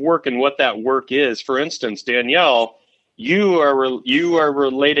type of work and what that work is. For instance, Danielle, you are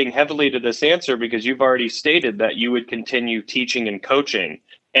relating heavily to this answer because you've already stated that you would continue teaching and coaching,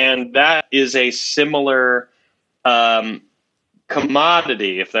 and that is a similar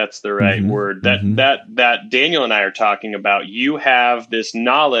commodity, if that's the right word, that Daniel and I are talking about. You have this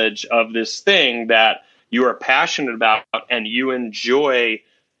knowledge of this thing that you are passionate about, and you enjoy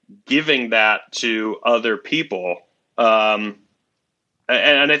giving that to other people. And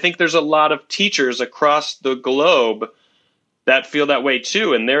I think there's a lot of teachers across the globe that feel that way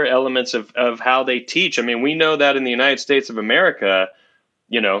too, and there are elements of how they teach. I mean, we know that in the United States of America,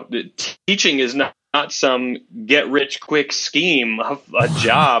 teaching is not some get rich quick scheme of a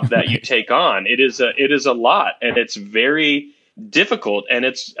job that you take on. It is a lot, and it's very difficult, and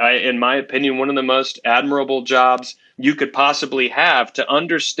it's, in my opinion, one of the most admirable jobs you could possibly have, to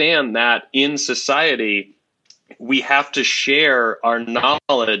understand that in society we have to share our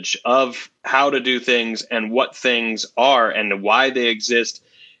knowledge of how to do things and what things are and why they exist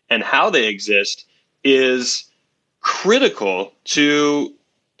and how they exist is critical to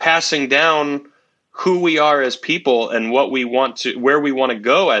passing down who we are as people and what we want to, where we want to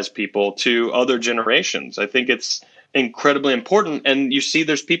go as people to other generations. I think it's incredibly important. And you see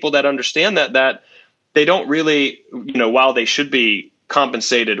there's people that understand that they don't really, while they should be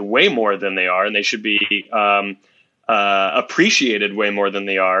compensated way more than they are, and they should be appreciated way more than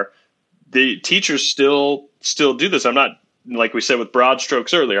they are, the teachers still do this. I'm not, like we said with broad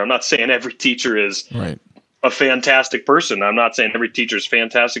strokes earlier, I'm not saying every teacher is a fantastic person. I'm not saying every teacher is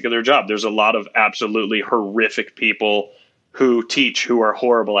fantastic at their job. There's a lot of absolutely horrific people who teach who are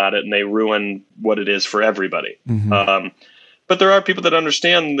horrible at it, and they ruin what it is for everybody. But there are people that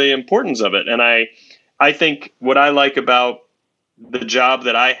understand the importance of it. And I think what I like about the job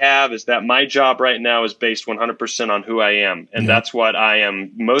that I have is that my job right now is based 100% on who I am. And that's what I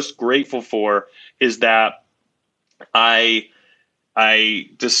am most grateful for, is that I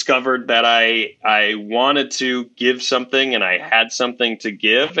discovered that I wanted to give something, and I had something to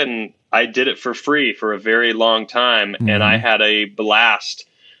give, and I did it for free for a very long time. And I had a blast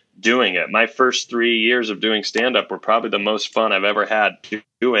doing it. My first 3 years of doing stand-up were probably the most fun I've ever had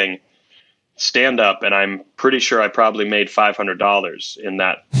doing stand-up, and I'm pretty sure I probably made $500 in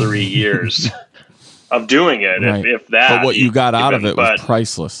that 3 years of doing it, if that. But what you got out of it was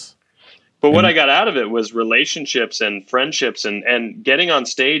priceless. But what I got out of it was relationships and friendships, and getting on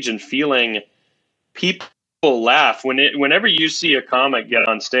stage and feeling people laugh. Whenever you see a comic get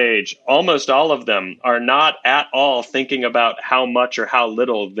on stage, almost all of them are not at all thinking about how much or how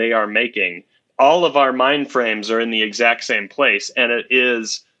little they are making. All of our mind frames are in the exact same place, and it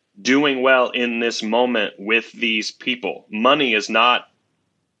is doing well in this moment with these people. Money is not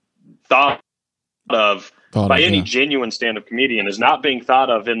thought of by any genuine stand-up comedian, is not being thought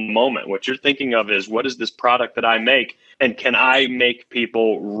of in the moment. What you're thinking of is, what is this product that I make, and can I make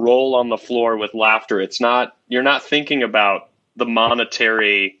people roll on the floor with laughter? You're not thinking about the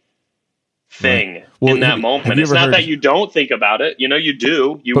monetary thing Well, in that have moment. you It's ever not heard- that you don't think about it. You know, you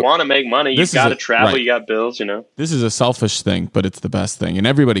do. You But want to make money. this You've is got to a- travel. right. You got bills, you know. This is a selfish thing, but it's the best thing, and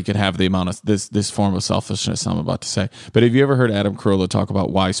everybody could have the amount of this form of selfishness I'm about to say. But have you ever heard Adam Carolla talk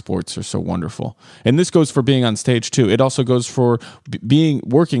about why sports are so wonderful? And this goes for being on stage too. It also goes for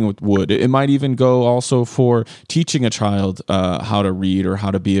working with wood. It might even go also for teaching a child how to read or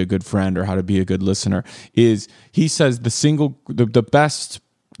how to be a good friend or how to be a good listener. He says the best,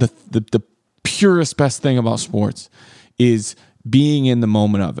 the purest best thing about sports is being in the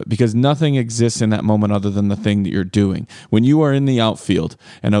moment of it, because nothing exists in that moment other than the thing that you're doing. When you are in the outfield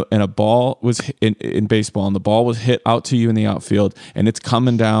and a ball was hit in baseball, and the ball was hit out to you in the outfield, and it's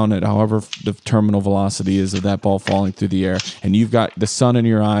coming down at however the terminal velocity is of that ball falling through the air, and you've got the sun in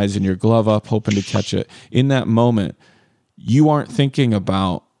your eyes and your glove up hoping to catch it. In that moment, you aren't thinking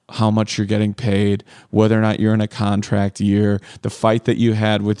about how much you're getting paid, whether or not you're in a contract year, the fight that you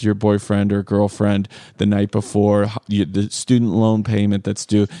had with your boyfriend or girlfriend the night before, the student loan payment that's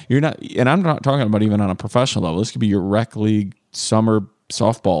due. You're not, and I'm not talking about even on a professional level. This could be your rec league summer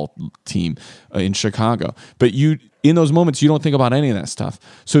softball team in Chicago. But in those moments, you don't think about any of that stuff.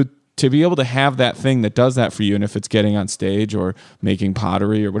 So to be able to have that thing that does that for you, and if it's getting on stage or making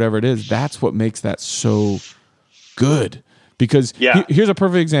pottery or whatever it is, that's what makes that so good. Because here's a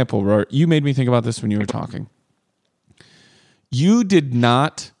perfect example, Roy. You made me think about this when you were talking. You did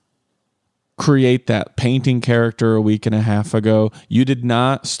not create that painting character a week and a half ago. You did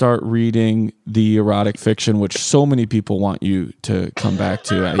not start reading the erotic fiction, which so many people want you to come back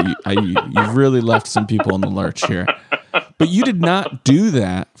to. You've really left some people in the lurch here. But you did not do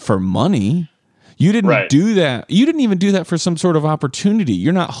that for money. You didn't do that. You didn't even do that for some sort of opportunity.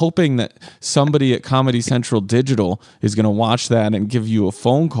 You're not hoping that somebody at Comedy Central Digital is going to watch that and give you a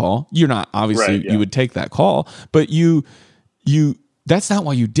phone call. You're not, obviously, you would take that call, but that's not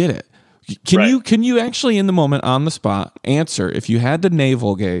why you did it. Can you actually, in the moment, on the spot, answer, if you had to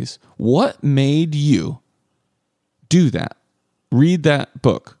navel gaze, what made you do that? Read that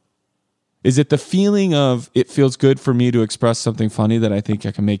book. Is it the feeling of it feels good for me to express something funny that I think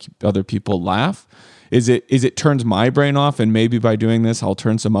I can make other people laugh? Is it turns my brain off, and maybe by doing this I'll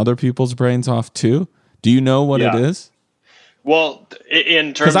turn some other people's brains off too? Do you know what it is? Well,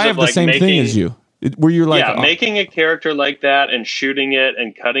 in terms of because I have the same thing as you, where you're like, making a character like that and shooting it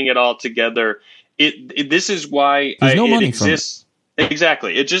and cutting it all together. This is why there's no money it exists. From it.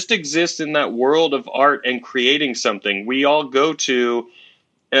 Exactly, it just exists in that world of art and creating something. We all go to.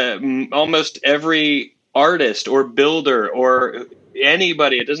 Almost every artist or builder or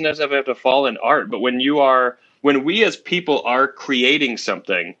anybody, it doesn't have to fall in art, but when we as people are creating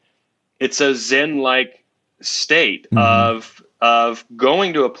something, it's a Zen-like state of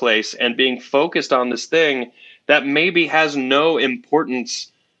going to a place and being focused on this thing that maybe has no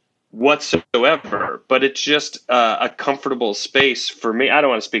importance whatsoever, but it's just a comfortable space for me. I don't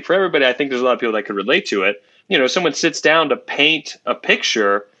want to speak for everybody. I think there's a lot of people that could relate to it. You know, someone sits down to paint a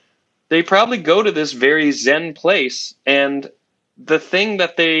picture, they probably go to this very Zen place, and the thing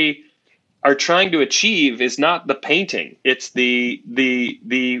that they are trying to achieve is not the painting. It's the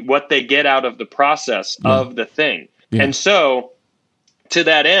what they get out of the process of the thing. Yeah. And so to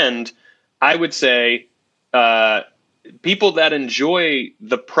that end, I would say people that enjoy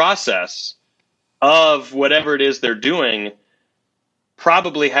the process of whatever it is they're doing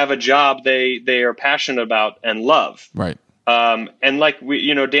probably have a job they are passionate about and love. Right. And like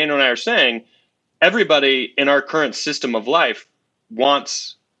Daniel and I are saying, everybody in our current system of life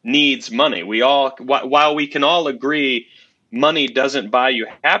needs money. While we can all agree money doesn't buy you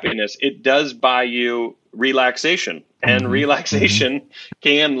happiness, it does buy you relaxation, and relaxation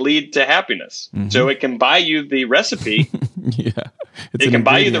can lead to happiness. So it can buy you the recipe. It can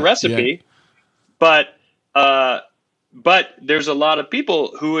buy you the recipe, but there's a lot of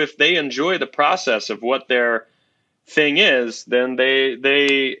people who, if they enjoy the process of what their thing is, then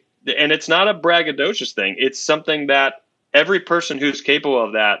they and it's not a braggadocious thing. It's something that every person who's capable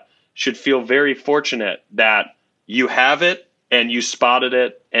of that should feel very fortunate that you have it and you spotted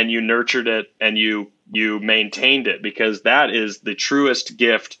it and you nurtured it and you maintained it, because that is the truest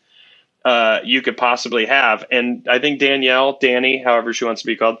gift you could possibly have. And I think Danny, however she wants to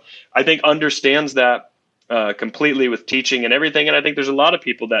be called, I think understands that completely with teaching and everything. And I think there's a lot of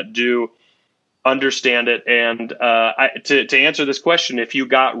people that do understand it. And to answer this question, if you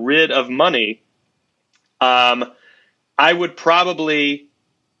got rid of money, I would probably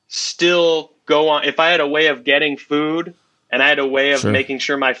still go on. If I had a way of getting food and I had a way of making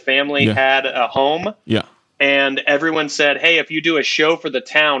sure my family had a home, and everyone said, hey, if you do a show for the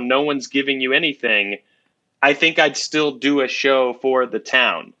town, no one's giving you anything, I think I'd still do a show for the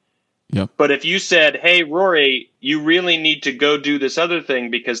town. Yep. But if you said, hey, Rory, you really need to go do this other thing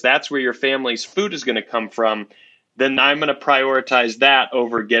because that's where your family's food is going to come from, then I'm going to prioritize that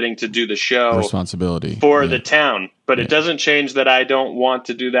over getting to do the show responsibility for the town. But it doesn't change that I don't want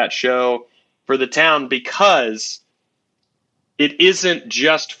to do that show for the town because it isn't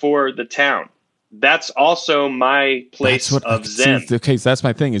just for the town. That's also my place of zen. Okay, so that's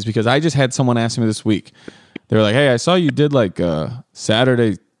my thing, is because I just had someone ask me this week. They were like, hey, I saw you did like a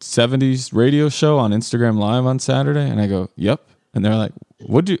Saturday 70s radio show on Instagram Live on Saturday. And I go, yep. And they're like,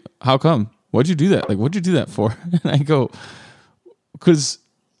 how come? What'd you do that? Like, what'd you do that for? And I go, because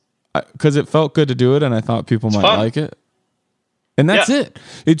it felt good to do it and I thought people might like it. And that's it.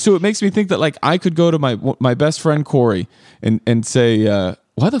 So it makes me think that like I could go to my best friend Corey and say,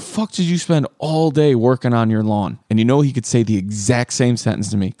 why the fuck did you spend all day working on your lawn? And he could say the exact same sentence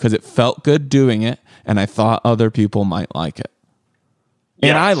to me because it felt good doing it and I thought other people might like it.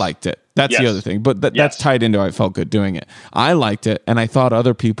 And I liked it. That's the other thing. But that's tied into I felt good doing it. I liked it and I thought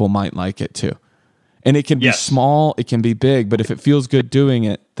other people might like it too. And it can be small, it can be big, but if it feels good doing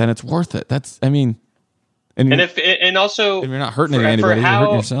it, then it's worth it. And also if you're not hurting anybody, you're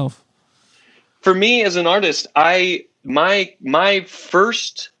hurting yourself. For me as an artist, my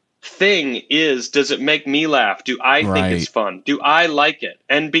first thing is, does it make me laugh? Do I think it's fun? Do I like it?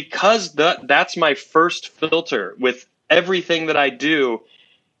 And because that's my first filter with everything that I do,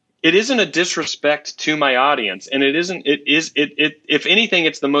 it isn't a disrespect to my audience. And if anything,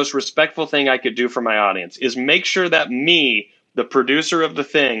 it's the most respectful thing I could do for my audience is make sure that me, the producer of the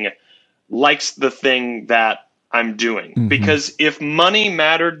thing, likes the thing that I'm doing. Mm-hmm. Because if money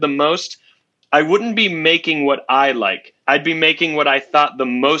mattered the most, I wouldn't be making what I like. I'd be making what I thought the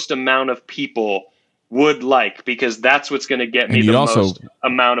most amount of people would like, because that's what's going to get me the most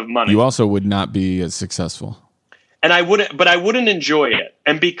amount of money. You also would not be as successful. And I wouldn't enjoy it.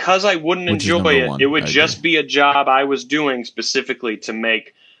 And because I wouldn't enjoy it, it would just be a job I was doing specifically to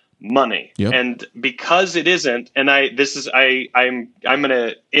make money. Yep. And because it isn't, and I'm going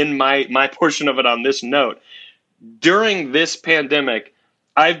to end my portion of it on this note. During this pandemic,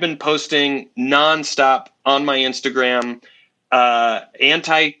 I've been posting nonstop on my Instagram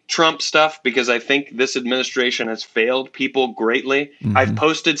anti-Trump stuff because I think this administration has failed people greatly. Mm-hmm. I've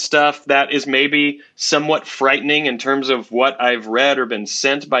posted stuff that is maybe somewhat frightening in terms of what I've read or been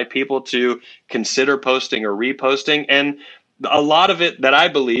sent by people to consider posting or reposting. And a lot of it that I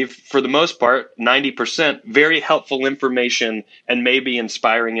believe, for the most part, 90%, very helpful information and maybe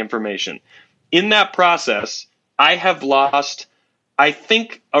inspiring information. In that process, I have lost, I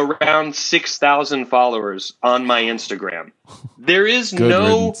think, around 6,000 followers on my Instagram. There is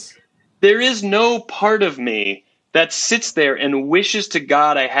no part of me that sits there and wishes to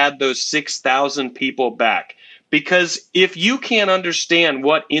God I had those 6,000 people back. Because if you can't understand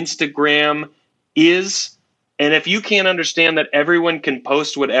what Instagram is, and if you can't understand that everyone can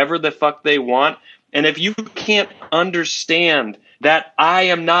post whatever the fuck they want, and if you can't understand that I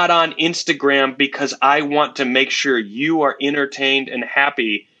am not on Instagram because I want to make sure you are entertained and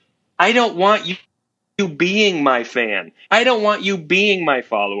happy, I don't want you being my fan. I don't want you being my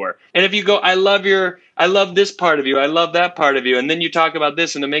follower. And if you go, I love this part of you, I love that part of you, and then you talk about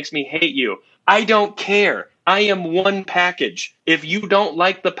this and it makes me hate you, I don't care. I am one package. If you don't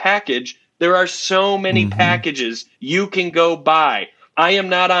like the package, there are so many packages you can go buy. I am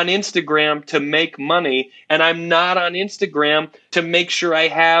not on Instagram to make money, and I'm not on Instagram to make sure I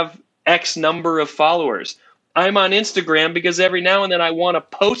have X number of followers. I'm on Instagram because every now and then I want to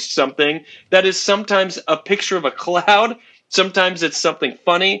post something that is sometimes a picture of a cloud, sometimes it's something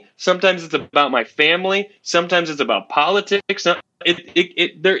funny, sometimes it's about my family, sometimes it's about politics.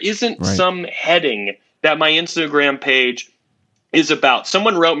 There isn't some heading that my Instagram page is about.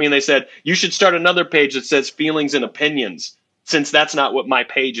 Someone wrote me and they said, you should start another page that says feelings and opinions, since that's not what my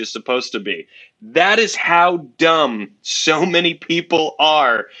page is supposed to be. That is how dumb so many people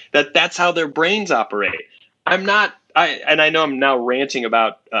are, that's how their brains operate. I know I'm now ranting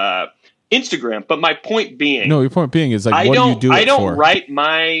about Instagram, but my point being... No, your point being is, like, what do you do it for?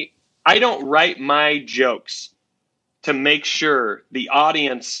 I don't write my jokes to make sure the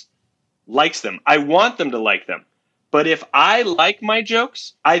audience likes them. I want them to like them. But if I like my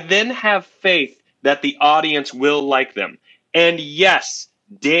jokes, I then have faith that the audience will like them. And yes,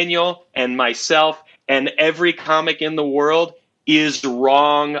 Daniel and myself and every comic in the world is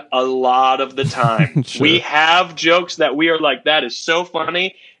wrong a lot of the time. Sure. We have jokes that we are like, that is so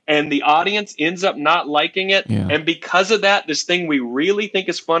funny, and the audience ends up not liking it. Yeah. And because of that, this thing we really think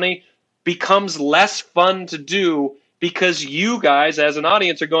is funny becomes less fun to do, because you guys as an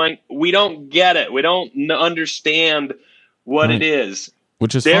audience are going, we don't get it. We don't understand what it is.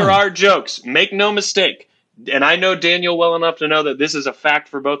 which is there fine. are jokes. Make no mistake. And I know Daniel well enough to know that this is a fact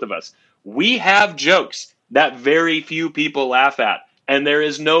for both of us. We have jokes that very few people laugh at. And there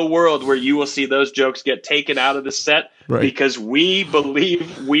is no world where you will see those jokes get taken out of the set because we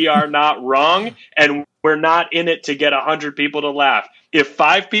believe we are not wrong and we're not in it to get 100 people to laugh. If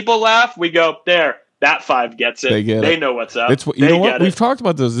 5 people laugh, we go, there, that 5 gets it. They know what's up. You know what? We've talked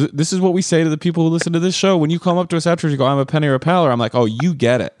about this. This is what we say to the people who listen to this show. When you come up to us afterwards, you go, I'm a penny repeller. I'm like, oh, you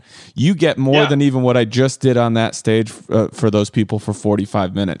get it. You get more than even what I just did on that stage for those people for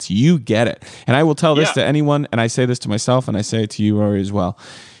 45 minutes. You get it. And I will tell this to anyone, and I say this to myself, and I say it to you, Rory, as well.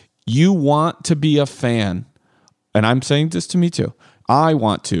 You want to be a fan, and I'm saying this to me too.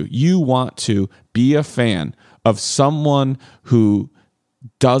 You want to be a fan of someone who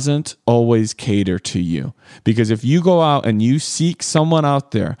doesn't always cater to you. Because if you go out and you seek someone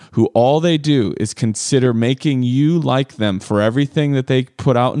out there who all they do is consider making you like them for everything that they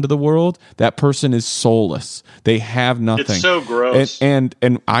put out into the world, that person is soulless. They have nothing. It's so gross. And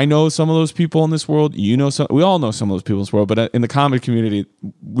I know some of those people in this world. You know, we all know some of those people in this world. But in the comedy community,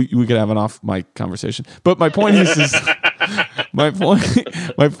 we could have an off mic conversation. But my point is my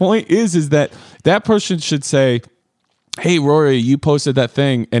point is that person should say, hey, Rory, you posted that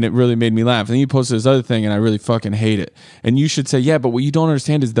thing and it really made me laugh. And then you posted this other thing and I really fucking hate it. And you should say, yeah, but what you don't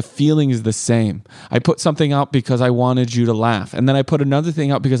understand is the feeling is the same. I put something out because I wanted you to laugh. And then I put another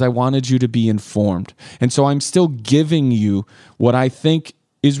thing out because I wanted you to be informed. And so I'm still giving you what I think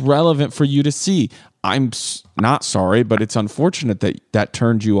is relevant for you to see. I'm not sorry, but it's unfortunate that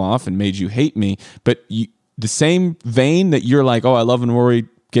turned you off and made you hate me. But the same vein that you're like, oh, I love when Rory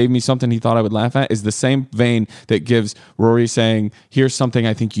gave me something he thought I would laugh at is the same vein that gives Rory saying, here's something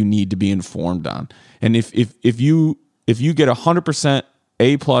I think you need to be informed on. And if you get 100%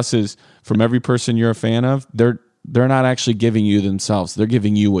 A+ from every person you're a fan of, they're not actually giving you themselves. They're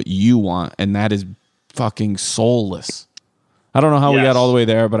giving you what you want, and that is fucking soulless. I don't know how we got all the way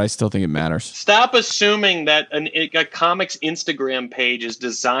there, but I still think it matters. Stop assuming that a comic's Instagram page is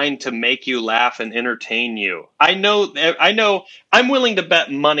designed to make you laugh and entertain you. I know. I'm willing to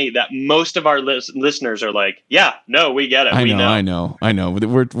bet money that most of our listeners are like, yeah, no, we get it. I know.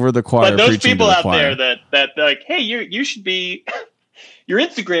 We're the choir. But those preaching people to the out choir. there that like, hey, you should be, your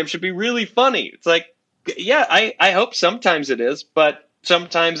Instagram should be really funny. It's like, yeah, I hope sometimes it is, but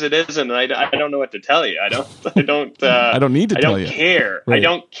sometimes it isn't. I don't know what to tell you. I don't I don't need to tell you. I don't care. Right. I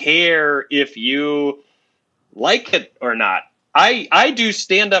don't care if you like it or not. I do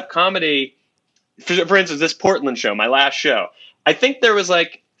stand-up comedy. For instance, this Portland show, my last show, I think there was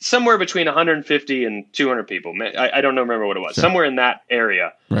like somewhere between 150 and 200 people. I don't remember what it was. Sure. Somewhere in that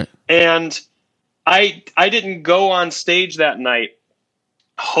area. Right. And I didn't go on stage that night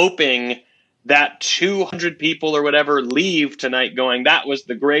hoping that 200 people or whatever leave tonight going, that was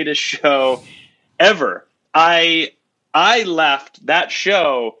the greatest show ever. I left that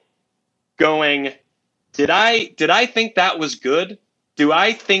show going, did I think that was good? Do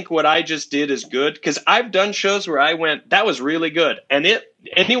I think what I just did is good? Because I've done shows where I went, that was really good. And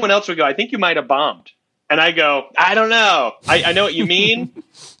anyone else would go, I think you might have bombed. And I go, I don't know. I know what you mean.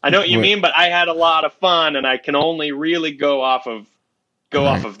 I know what you mean, but I had a lot of fun, and I can only really go off of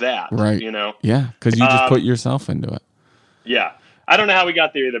that, right? You know, yeah, because you just put yourself into it. Yeah, I don't know how we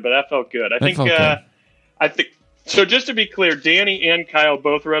got there either, but that felt good. I think so. Just to be clear, Danny and Kyle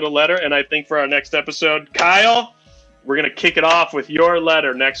both wrote a letter, and I think for our next episode, Kyle, we're gonna kick it off with your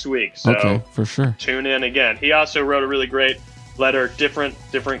letter next week. So okay, for sure. Tune in again. He also wrote a really great letter,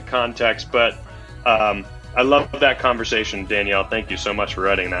 different context, but I love that conversation, Danielle. Thank you so much for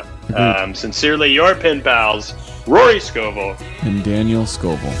writing that. Sincerely, your pen pals, Rory Scovel and Daniel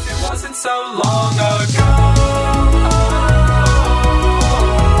Scovel. It wasn't so long ago.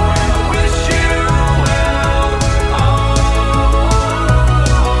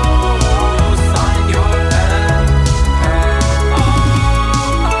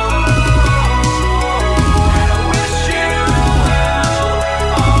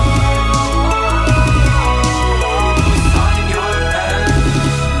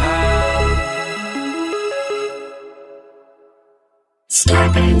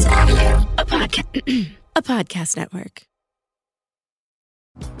 Scarpins Avenue, a podcast network.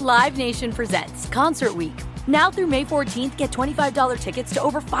 Live Nation presents Concert Week. Now through May 14th, get $25 tickets to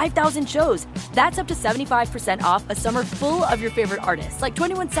over 5,000 shows. That's up to 75% off a summer full of your favorite artists like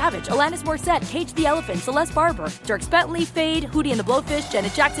 21 Savage, Alanis Morissette, Cage the Elephant, Celeste Barber, Dierks Bentley, Fade, Hootie and the Blowfish,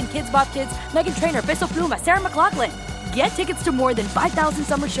 Janet Jackson, Kids Bop Kids, Meghan Trainor, Peso Pluma, Sarah McLachlan. Get tickets to more than 5,000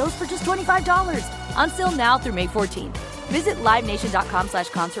 summer shows for just $25. Until now through May 14th. Visit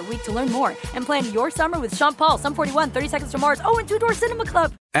LiveNation.com/Concert Week to learn more and plan your summer with Sean Paul, Sum 41, 30 Seconds to Mars, and Two Door Cinema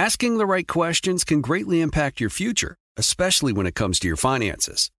Club. Asking the right questions can greatly impact your future, especially when it comes to your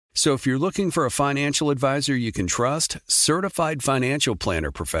finances. So if you're looking for a financial advisor you can trust, certified financial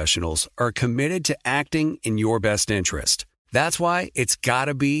planner professionals are committed to acting in your best interest. That's why it's got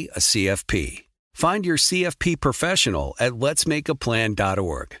to be a CFP. Find your CFP professional at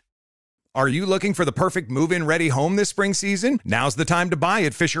letsmakeaplan.org. Are you looking for the perfect move-in ready home this spring season? Now's the time to buy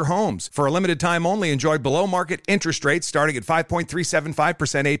at Fisher Homes. For a limited time only, enjoy below-market interest rates starting at 5.375%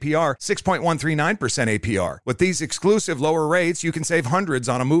 APR, 6.139% APR. With these exclusive lower rates, you can save hundreds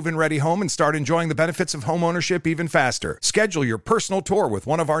on a move-in ready home and start enjoying the benefits of home ownership even faster. Schedule your personal tour with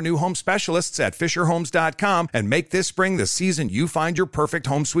one of our new home specialists at FisherHomes.com and make this spring the season you find your perfect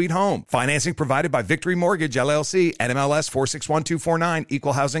home sweet home. Financing provided by Victory Mortgage, LLC, NMLS 461249,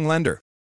 Equal Housing Lender.